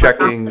triple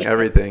checking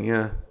everything.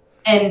 Yeah.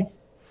 And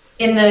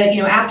in the,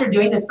 after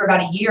doing this for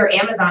about a year,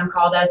 Amazon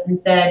called us and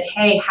said,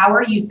 hey, how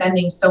are you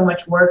sending so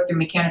much work through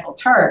Mechanical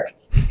Turk?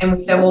 And we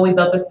said, well, we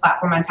built this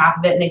platform on top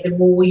of it. And they said,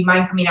 well, will you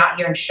mind coming out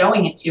here and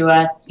showing it to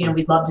us?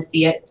 We'd love to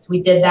see it. So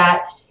we did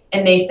that.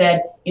 And they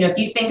said, if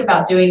you think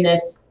about doing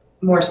this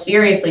more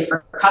seriously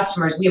for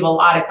customers, we have a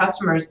lot of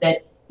customers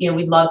that,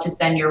 we'd love to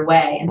send your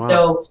way. And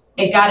so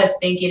it got us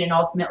thinking, and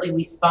ultimately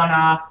we spun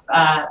off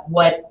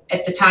what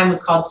at the time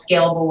was called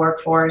Scalable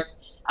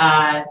Workforce.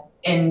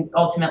 And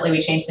ultimately we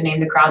changed the name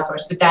to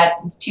Crowdsource. But that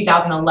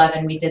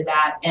 2011 we did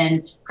that,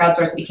 and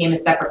Crowdsource became a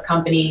separate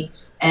company.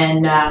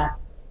 And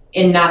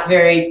in not a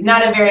very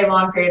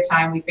long period of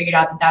time, we figured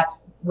out that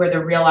that's where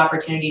the real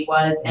opportunity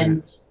was.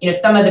 And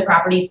some of the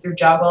properties through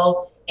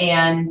Juggle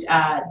and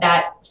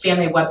that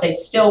family of websites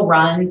still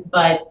run,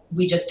 but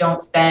we just don't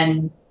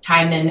spend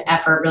time and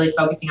effort really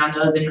focusing on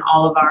those, and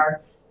all of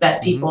our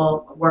best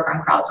people work on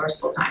Crowdsource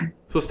full time.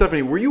 So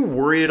Stephanie, were you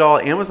worried at all?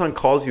 Amazon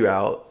calls you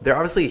out. They're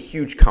obviously a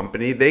huge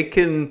company.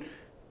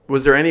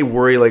 Was there any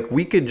worry like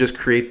we could just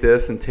create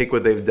this and take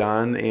what they've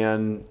done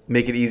and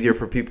make it easier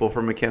for people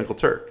from Mechanical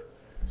Turk?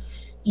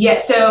 Yeah,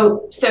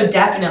 so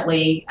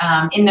definitely.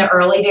 In the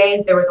early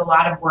days, there was a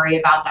lot of worry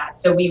about that.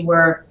 So we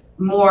were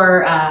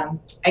more,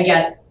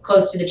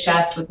 close to the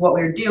chest with what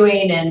we were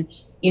doing and,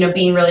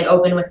 being really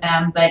open with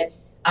them. But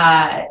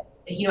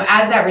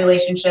as that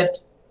relationship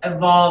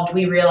evolved,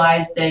 we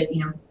realized that,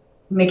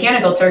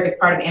 Mechanical Turk is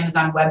part of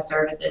Amazon Web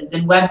Services,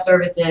 and Web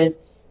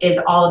Services is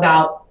all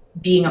about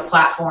being a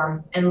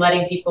platform and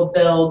letting people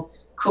build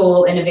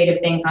cool, innovative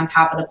things on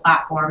top of the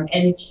platform.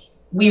 And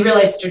we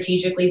realized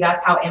strategically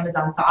that's how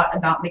Amazon thought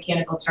about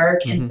Mechanical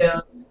Turk. And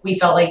so we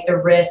felt like the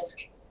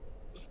risk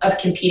of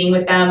competing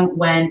with them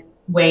went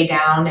way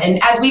down.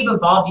 And as we've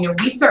evolved,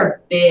 we serve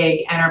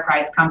big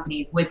enterprise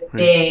companies with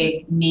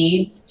big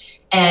needs,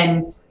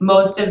 and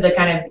most of the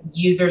kind of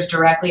users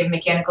directly of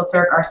Mechanical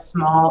Turk are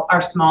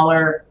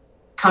smaller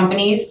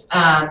companies.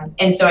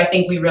 And so I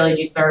think we really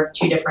do serve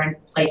two different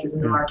places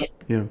in the market.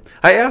 Yeah.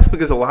 I ask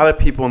because a lot of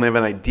people, when they have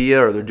an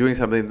idea or they're doing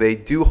something, they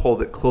do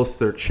hold it close to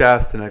their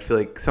chest. And I feel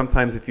like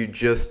sometimes if you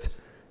just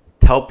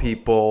tell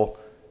people,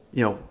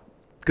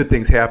 good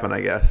things happen,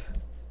 I guess.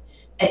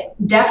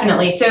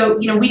 Definitely. So,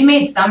 we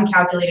made some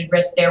calculated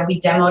risk there. We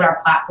demoed our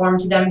platform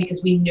to them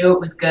because we knew it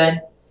was good.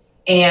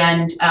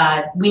 And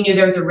we knew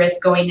there was a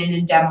risk going in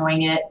and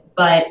demoing it.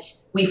 But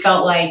we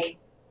felt like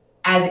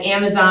as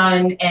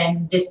Amazon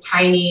and this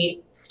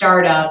tiny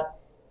startup,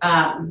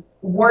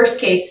 worst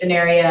case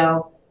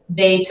scenario,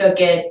 they took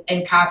it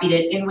and copied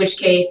it, in which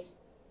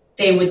case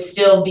they would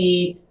still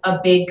be a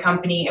big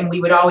company and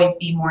we would always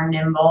be more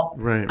nimble.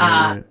 Right.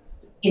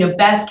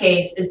 Best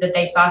case is that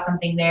they saw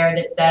something there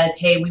that says,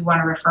 hey, we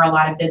want to refer a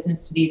lot of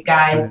business to these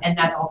guys. Right. And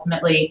that's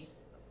ultimately,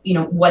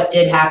 what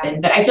did happen.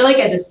 But I feel like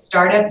as a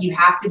startup, you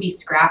have to be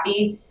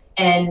scrappy,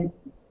 and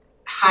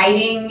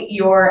hiding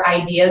your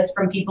ideas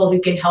from people who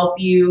can help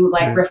you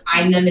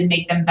refine them and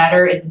make them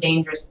better is a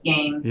dangerous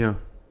game. Yeah.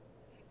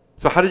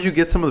 So how did you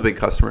get some of the big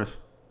customers?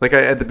 Like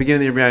at the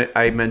beginning of the interview,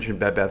 I mentioned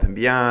Bed Bath &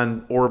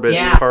 Beyond, Orbit,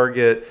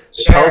 Target.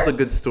 Sure. Tell us a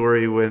good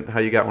story how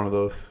you got one of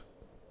those.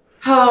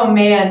 Oh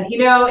man,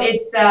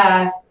 it's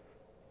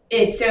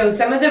so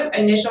some of the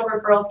initial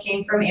referrals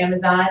came from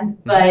Amazon,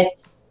 but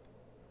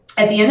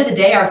at the end of the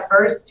day, our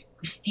first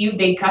few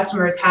big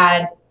customers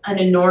had an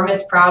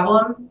enormous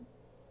problem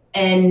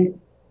and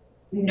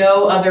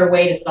no other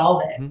way to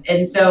solve it.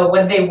 And so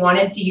whether they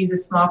wanted to use a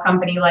small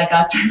company like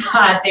us or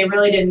not, they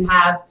really didn't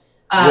have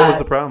what was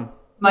the problem?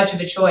 Much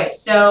of a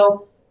choice.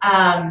 So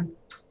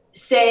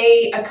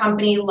say a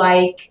company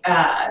like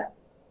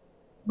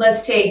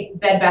let's take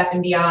Bed Bath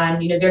 &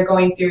 Beyond. They're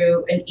going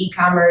through an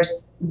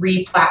e-commerce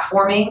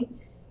re-platforming,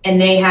 and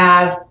they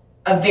have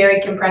a very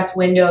compressed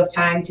window of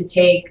time to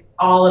take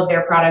all of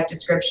their product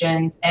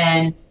descriptions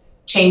and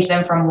change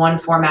them from one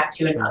format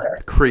to another.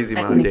 Crazy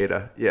amount of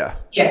data. Yeah.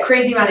 Yeah,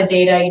 crazy amount of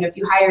data. If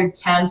you hired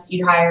temps,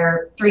 you'd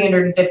hire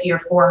 350 or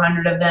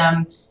 400 of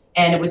them,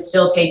 and it would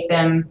still take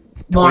them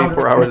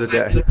 24 hours a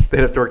day.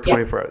 They'd have to work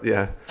 24 hours.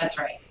 Yeah. That's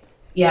right.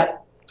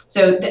 Yep.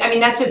 So,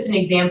 that's just an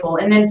example.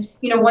 And then,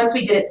 once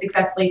we did it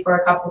successfully for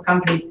a couple of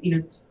companies,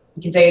 you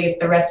can say, I guess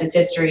the rest is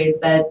history, is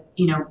that,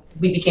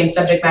 we became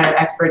subject matter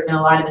experts in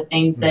a lot of the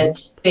things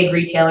that big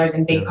retailers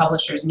and big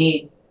publishers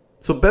need.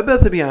 So Bed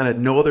Bath & Beyond had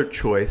no other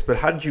choice, but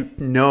how did you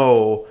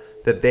know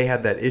that they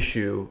had that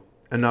issue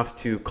enough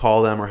to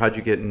call them, or how'd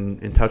you get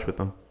in touch with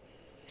them?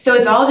 So it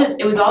was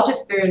all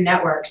just through a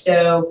network.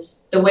 So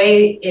the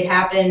way it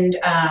happened,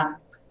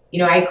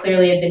 I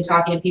clearly had been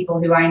talking to people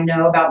who I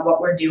know about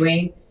what we're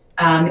doing.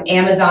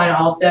 Amazon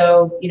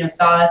also,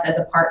 saw us as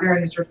a partner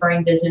and was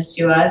referring business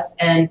to us.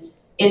 And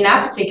in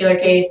that particular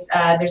case,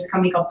 there's a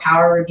company called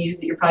Power Reviews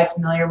that you're probably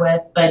familiar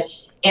with, but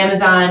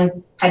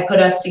Amazon had put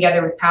us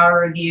together with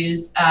Power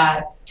Reviews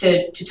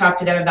to talk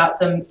to them about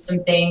some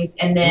things.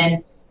 And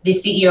then the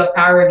CEO of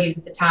Power Reviews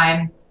at the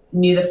time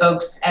knew the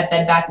folks at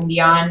Bed Bath &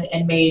 Beyond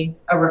and made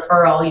a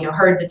referral,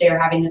 heard that they were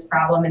having this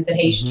problem and said,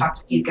 hey, you should talk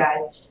to these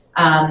guys.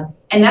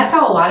 And that's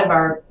how a lot of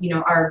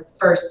our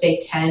first, say,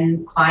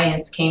 10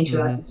 clients came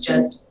to us, is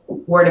just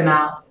word of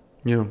mouth.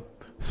 Yeah.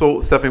 So,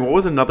 Stephanie, what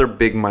was another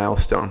big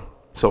milestone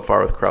so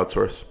far with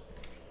Crowdsource?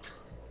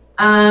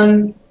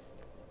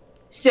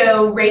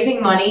 So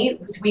raising money,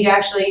 we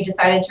actually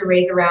decided to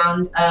raise a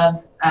round of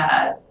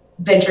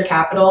venture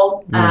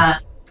capital.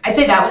 I'd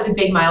say that was a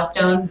big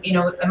milestone.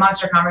 At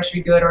Monster Commerce,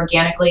 we grew it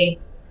organically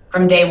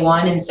from day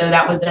one. And so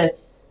that was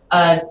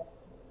a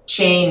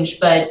change,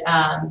 but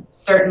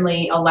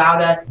certainly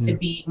allowed us to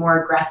be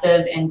more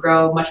aggressive and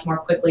grow much more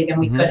quickly than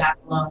we could have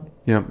alone.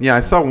 Yeah. I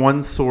saw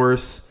one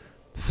source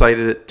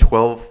cited at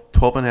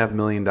 $12.5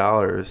 million. I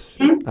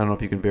don't know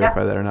if you can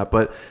verify that or not,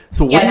 but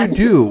so what do you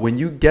do when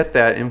you get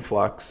that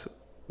influx?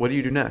 What do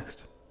you do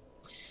next?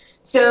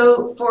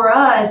 So for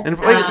us, and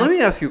let me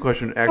ask you a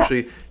question.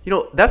 Actually,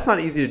 that's not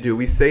easy to do.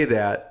 We say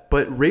that,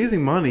 but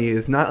raising money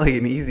is not like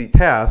an easy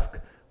task.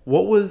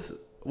 What was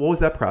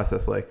that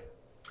process like?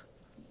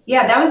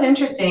 Yeah, that was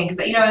interesting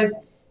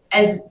because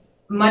as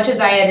much as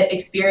I had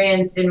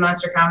experienced in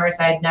Monster Commerce,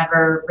 I had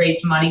never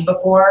raised money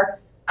before.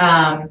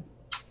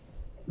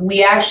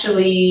 We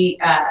actually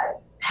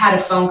had a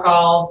phone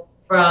call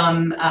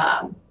from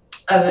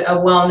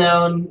a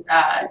well-known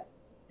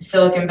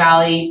Silicon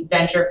Valley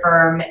venture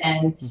firm,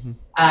 and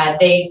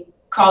they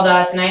called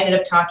us, and I ended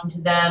up talking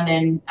to them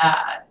and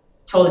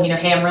told them,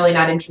 hey, I'm really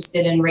not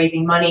interested in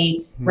raising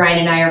money. Ryan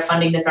and I are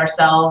funding this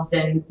ourselves,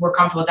 and we're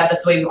comfortable with that.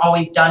 That's the way we've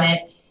always done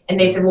it. And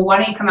they said, well, why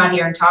don't you come out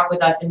here and talk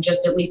with us and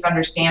just at least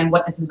understand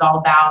what this is all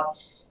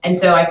about? And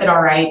so I said,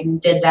 all right,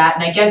 and did that.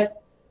 And I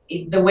guess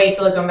the way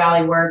Silicon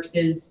Valley works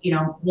is,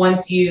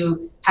 once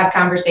you have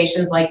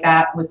conversations like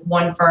that with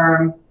one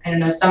firm, I don't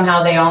know,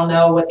 somehow they all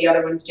know what the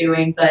other one's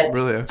doing. But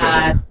really?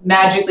 Okay.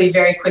 Magically,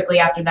 very quickly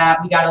after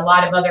that, we got a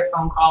lot of other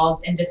phone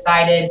calls and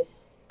decided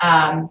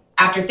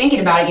after thinking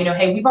about it,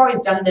 hey, we've always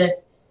done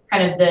this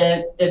kind of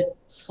the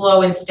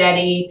slow and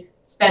steady,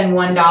 spend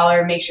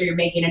 $1, make sure you're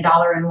making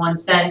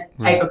 $1.01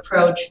 type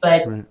approach,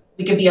 but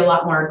we could be a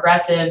lot more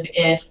aggressive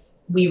if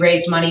we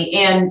raised money,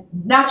 and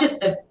not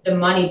just the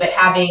money, but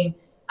having,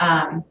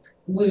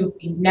 we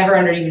never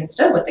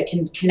understood what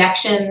the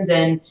connections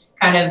and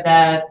kind of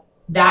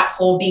that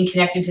whole being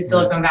connected to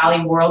Silicon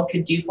Valley world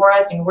could do for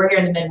us. And we're here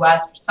in the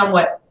Midwest,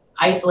 somewhat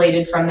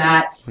isolated from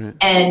that.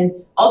 And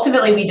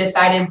ultimately we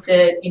decided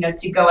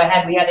to go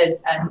ahead. We had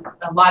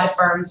a lot of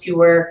firms who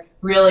were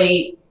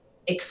really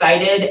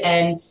excited,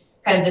 and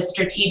kind of the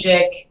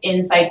strategic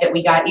insight that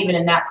we got even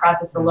in that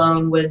process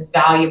alone was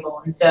valuable.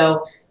 And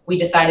so we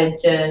decided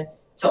to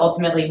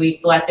ultimately, we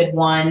selected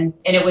one,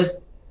 and it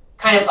was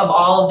kind of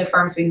all of the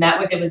firms we met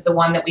with, it was the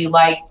one that we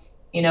liked,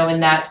 in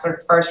that sort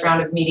of first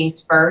round of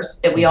meetings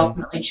first, that we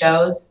ultimately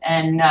chose.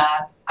 And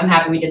I'm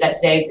happy we did that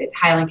today.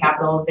 Highland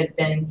Capital, they've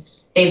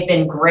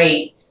been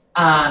great.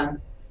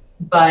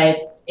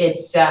 But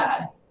it's,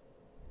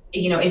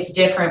 it's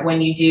different when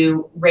you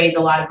do raise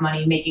a lot of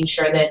money, making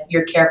sure that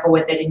you're careful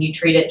with it and you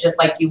treat it just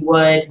like you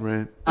would,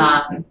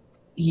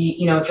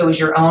 if it was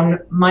your own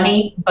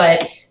money.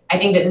 But I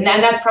think and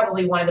that's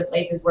probably one of the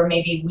places where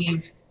maybe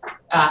we've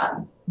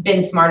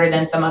been smarter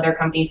than some other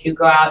companies who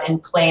go out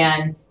and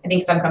plan. I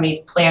think some companies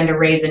plan to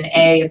raise an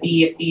A, a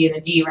B, a C, and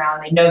a D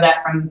round. They know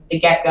that from the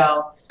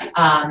get-go.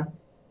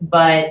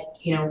 But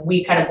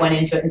we kind of went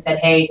into it and said,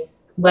 hey,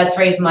 let's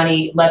raise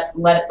money. Let's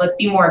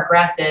be more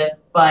aggressive,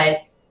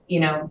 but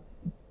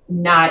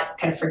not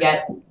kind of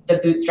forget the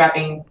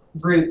bootstrapping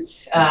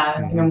roots,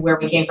 where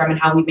we came from and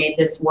how we made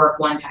this work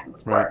one time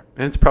before. Right.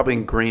 And it's probably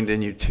ingrained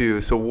in you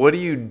too. So what do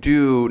you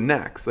do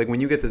next? Like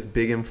when you get this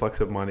big influx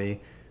of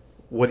money,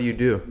 what do you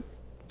do?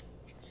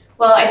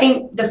 Well, I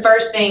think the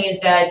first thing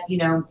is that,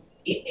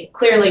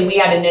 clearly we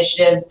had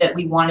initiatives that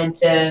we wanted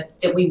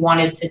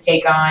to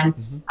take on.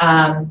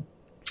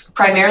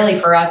 Primarily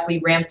for us, we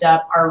ramped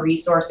up our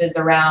resources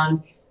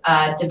around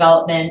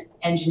development,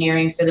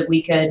 engineering, so that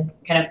we could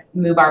kind of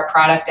move our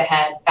product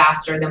ahead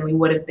faster than we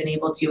would have been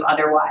able to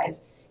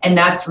otherwise. And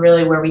that's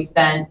really where we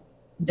spent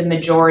the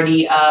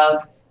majority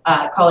of,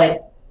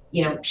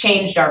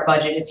 changed our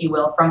budget, if you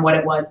will, from what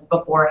it was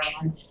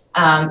beforehand.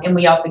 And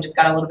we also just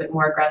got a little bit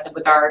more aggressive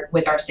with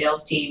our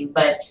sales team.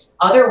 But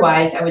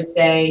otherwise, I would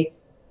say,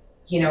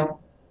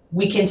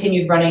 we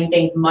continued running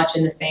things much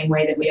in the same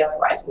way that we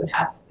otherwise would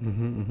have.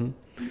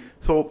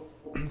 So,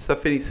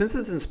 Stephanie, since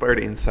it's Inspired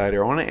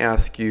Insider, I want to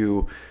ask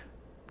you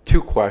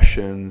two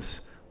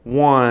questions.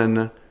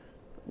 One,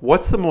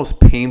 what's the most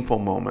painful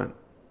moment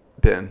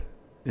been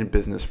in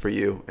business for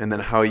you, and then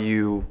how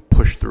you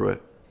push through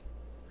it?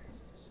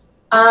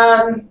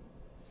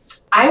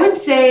 I would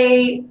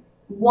say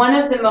one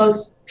of the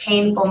most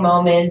painful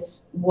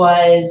moments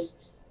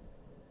was,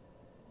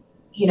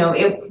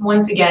 it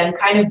once again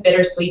kind of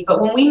bittersweet,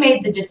 but when we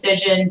made the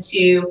decision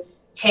to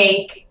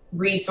take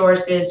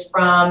resources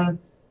from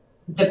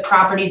the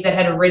properties that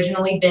had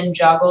originally been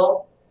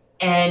Juggle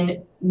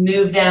and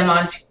move them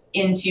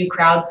into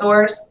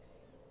Crowdsource.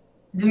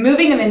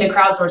 Moving them into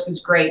Crowdsource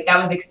was great. That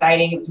was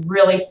exciting. It was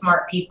really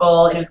smart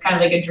people, and it was kind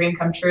of like a dream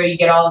come true. You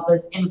get all of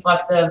this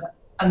influx of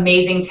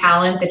amazing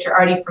talent that you're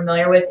already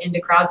familiar with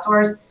into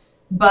Crowdsource.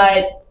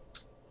 But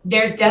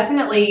there's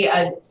definitely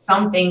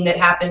something that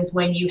happens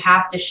when you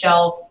have to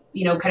shelf,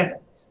 kind of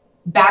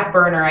back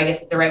burner, I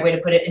guess is the right way to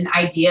put it, an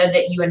idea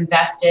that you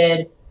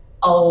invested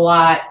a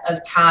lot of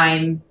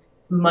time,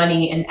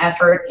 money, and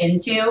effort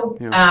into.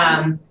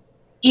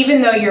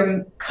 Even though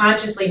you're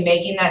consciously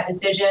making that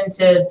decision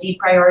to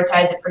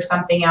deprioritize it for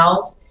something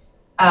else,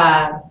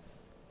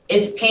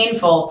 it's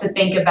painful to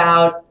think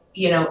about,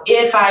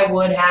 if I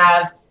would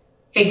have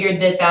figured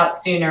this out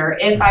sooner,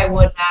 if I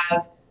would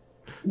have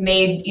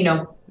made,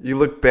 you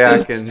look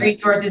back and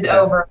resources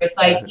over, it's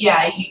like,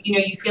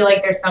 you feel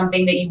like there's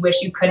something that you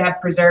wish you could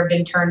have preserved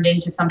and turned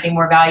into something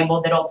more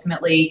valuable that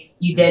ultimately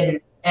you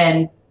didn't.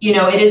 And,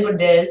 it is what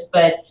it is,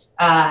 but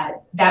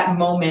that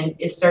moment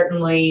is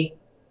certainly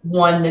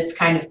one that's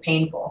kind of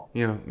painful.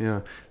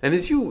 Yeah. And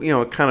as you,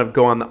 kind of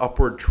go on the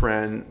upward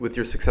trend with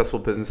your successful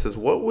businesses,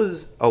 what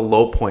was a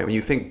low point when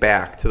you think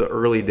back to the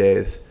early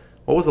days?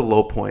 What was a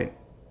low point?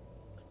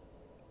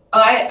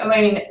 I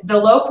mean, the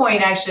low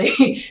point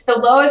actually, the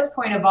lowest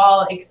point of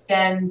all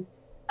extends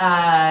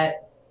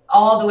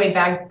all the way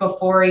back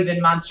before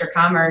even Monster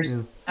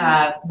Commerce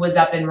was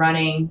up and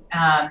running.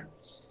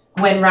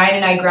 When Ryan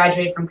and I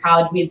graduated from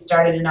college, we had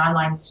started an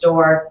online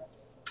store.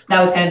 That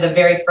was kind of the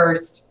very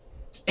first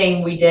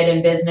thing we did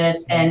in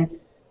business. And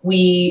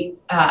we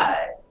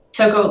got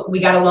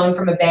a loan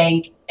from a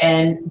bank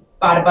and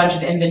bought a bunch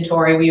of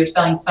inventory. We were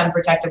selling sun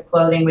protective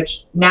clothing,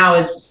 which now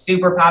is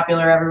super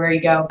popular everywhere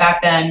you go.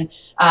 Back then,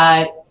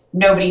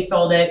 nobody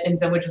sold it. And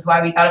so, which is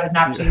why we thought it was an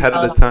opportunity to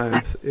sell it. Ahead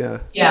of the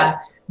times. Yeah.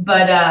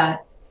 But,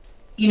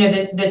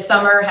 the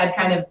summer had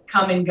kind of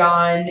come and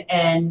gone,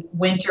 and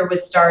winter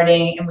was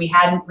starting, and we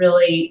hadn't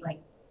really,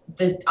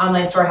 the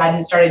online store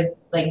hadn't started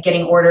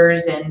getting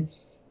orders, and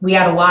we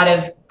had a lot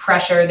of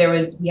pressure.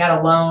 We had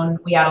a loan.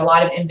 We had a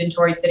lot of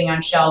inventory sitting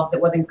on shelves that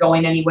wasn't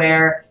going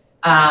anywhere.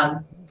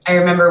 I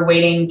remember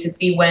waiting to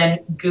see when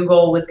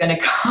Google was going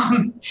to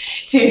come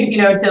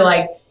to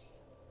like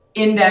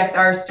index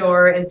our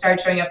store and start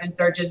showing up in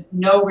searches.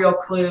 No real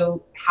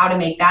clue how to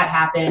make that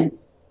happen.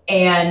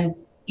 And,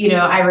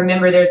 I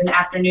remember there's an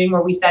afternoon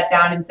where we sat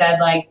down and said,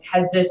 like,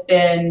 has this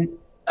been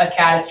a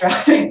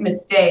catastrophic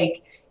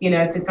mistake,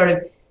 to sort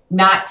of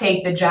not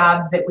take the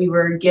jobs that we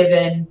were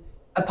given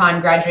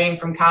upon graduating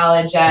from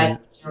college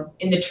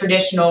in the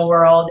traditional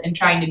world and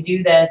trying to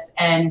do this.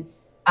 And,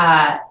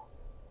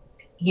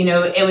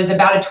 it was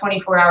about a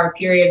 24-hour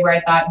period where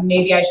I thought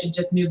maybe I should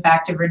just move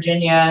back to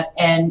Virginia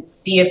and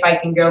see if I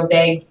can go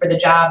beg for the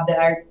job that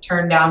I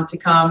turned down to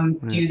come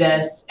do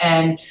this.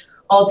 And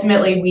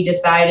ultimately we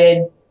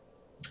decided,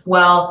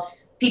 well,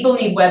 people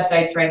need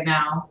websites right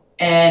now.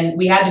 And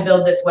we had to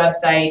build this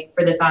website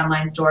for this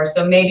online store.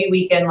 So maybe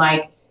we can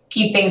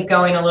keep things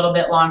going a little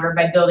bit longer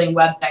by building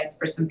websites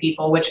for some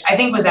people, which I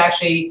think was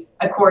actually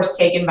a course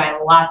taken by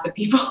lots of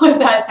people at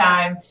that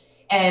time,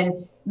 and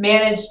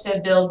managed to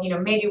build,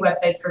 maybe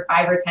websites for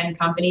 5 or 10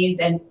 companies.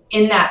 And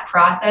in that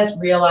process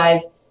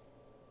realized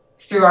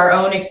through our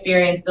own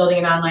experience building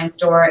an online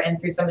store and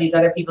through some of these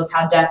other people's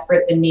how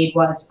desperate the need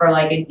was for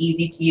an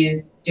easy to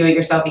use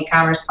do-it-yourself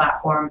e-commerce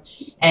platform.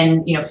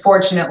 And,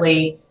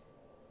 fortunately,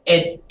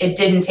 it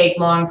didn't take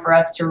long for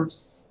us to,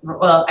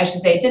 well, I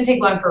should say it didn't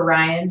take long for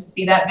Ryan to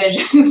see that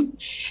vision.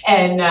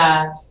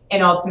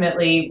 And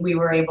ultimately we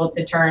were able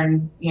to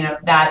turn,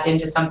 that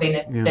into something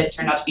that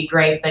turned out to be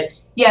great. But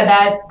yeah,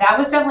 that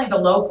was definitely the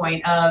low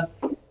point of,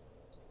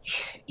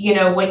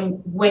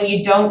 when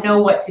you don't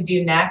know what to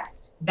do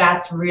next,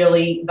 that's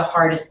really the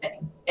hardest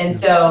thing. And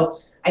so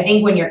I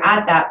think when you're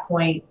at that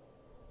point,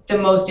 the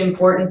most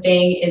important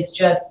thing is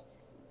just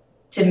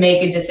to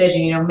make a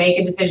decision, make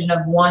a decision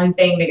of one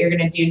thing that you're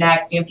going to do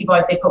next. People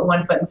always say put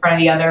one foot in front of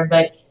the other,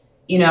 but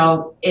you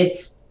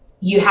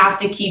have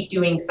to keep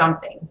doing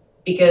something,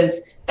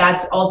 because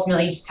that's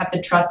ultimately, you just have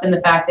to trust in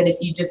the fact that if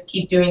you just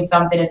keep doing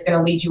something, it's going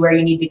to lead you where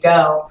you need to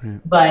go.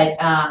 But,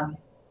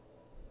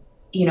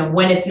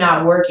 when it's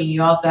not working,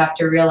 you also have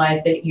to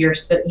realize that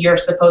you're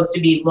supposed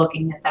to be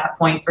looking at that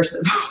point for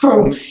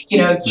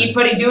keep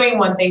doing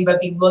one thing,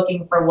 but be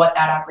looking for what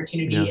that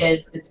opportunity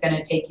is that's going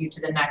to take you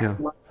to the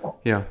next level.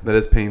 Yeah, that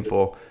is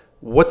painful.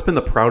 What's been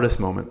the proudest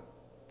moment?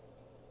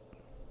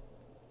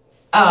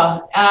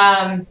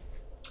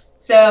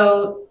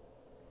 So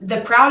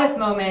the proudest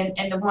moment,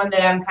 and the one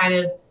that I'm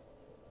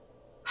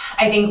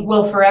I think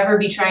will forever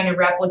be trying to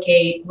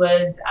replicate,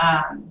 was,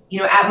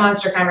 at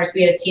Monster Commerce,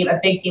 we had a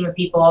big team of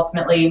people.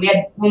 Ultimately,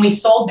 when we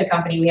sold the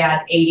company, we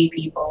had 80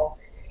 people,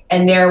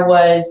 and there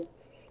was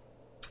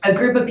a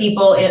group of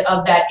people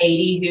of that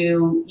 80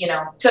 who,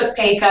 took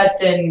pay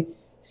cuts and,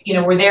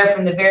 were there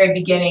from the very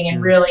beginning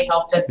and really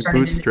helped us turn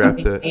it into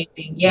something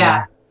amazing.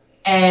 Yeah.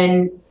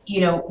 And,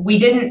 we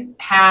didn't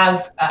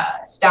have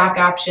stock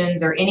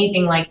options or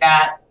anything like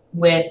that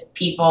with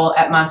people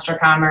at Monster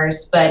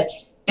Commerce, but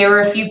there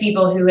were a few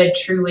people who had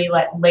truly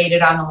laid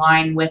it on the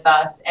line with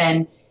us.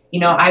 And,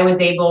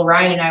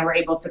 Ryan and I were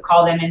able to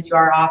call them into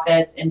our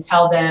office and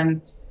tell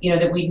them,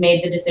 that we'd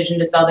made the decision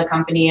to sell the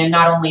company. And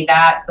not only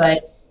that,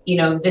 but,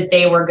 that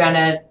they were going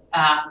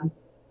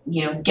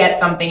to, get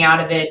something out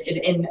of it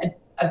in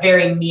a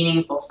very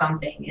meaningful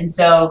something. And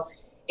so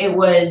it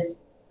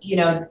was,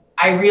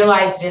 I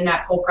realized in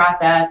that whole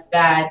process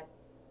that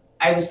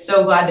I was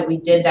so glad that we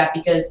did that,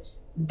 because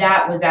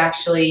that was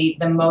actually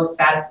the most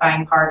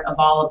satisfying part of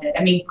all of it.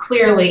 I mean,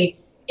 clearly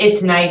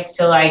it's nice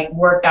to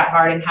work that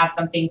hard and have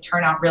something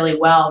turn out really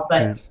well.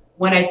 But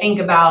when I think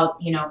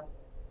about,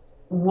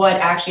 what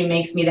actually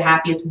makes me the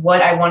happiest,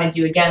 what I want to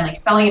do again,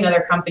 selling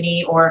another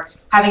company or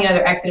having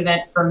another exit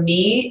event for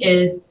me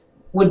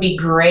would be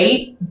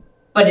great,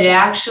 but it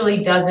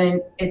actually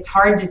doesn't, it's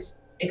hard to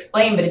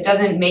explain, but it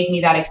doesn't make me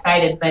that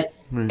excited. But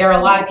there are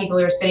a lot of people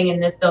who are sitting in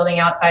this building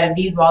outside of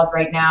these walls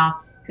right now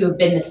who have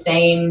been the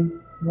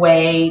same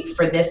way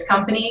for this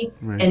company.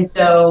 And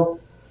so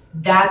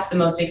that's the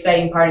most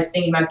exciting part, is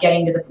thinking about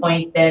getting to the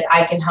point that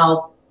I can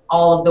help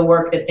all of the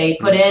work that they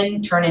put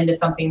in turn into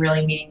something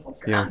really meaningful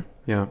for them.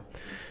 Yeah.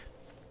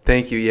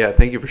 Thank you. Yeah.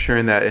 Thank you for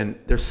sharing that. And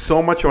there's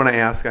so much I want to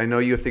ask. I know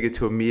you have to get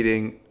to a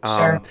meeting.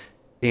 Sure.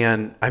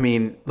 And I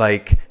mean,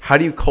 how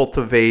do you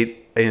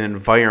cultivate an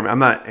environment? I'm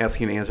not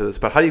asking you to answer this,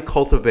 but how do you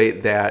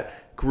cultivate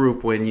that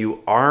group when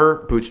you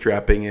are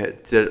bootstrapping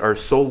it, that are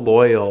so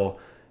loyal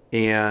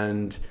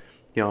and,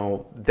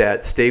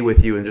 that stay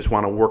with you and just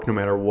want to work no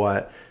matter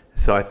what?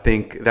 So I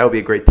think that would be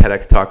a great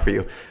TEDx talk for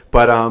you.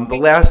 But the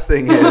last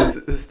thing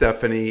is,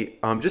 Stephanie,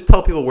 just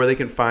tell people where they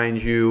can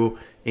find you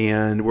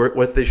and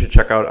what they should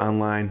check out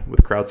online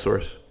with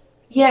Crowdsource.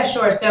 Yeah,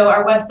 sure. So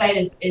our website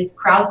is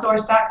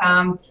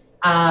crowdsource.com.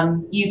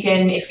 You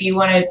can, if you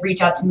want to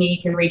reach out to me,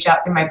 you can reach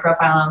out through my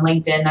profile on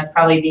LinkedIn. That's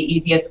probably the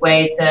easiest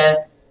way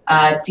to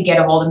get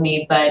a hold of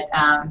me. But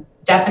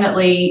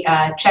definitely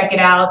check it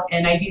out.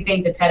 And I do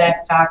think the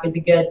TEDx talk is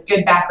a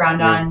good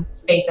background on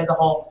space as a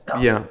whole. So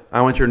yeah,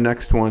 I want your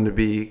next one to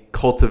be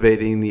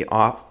cultivating the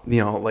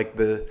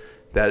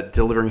that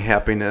delivering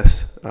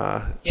happiness.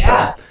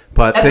 Yeah.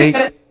 But That's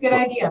a good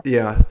idea.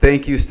 Yeah.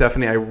 Thank you,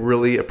 Stephanie. I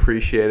really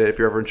appreciate it. If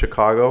you're ever in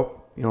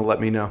Chicago, let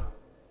me know.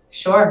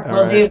 Sure.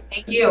 Will do.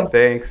 Thank you.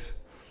 Thanks.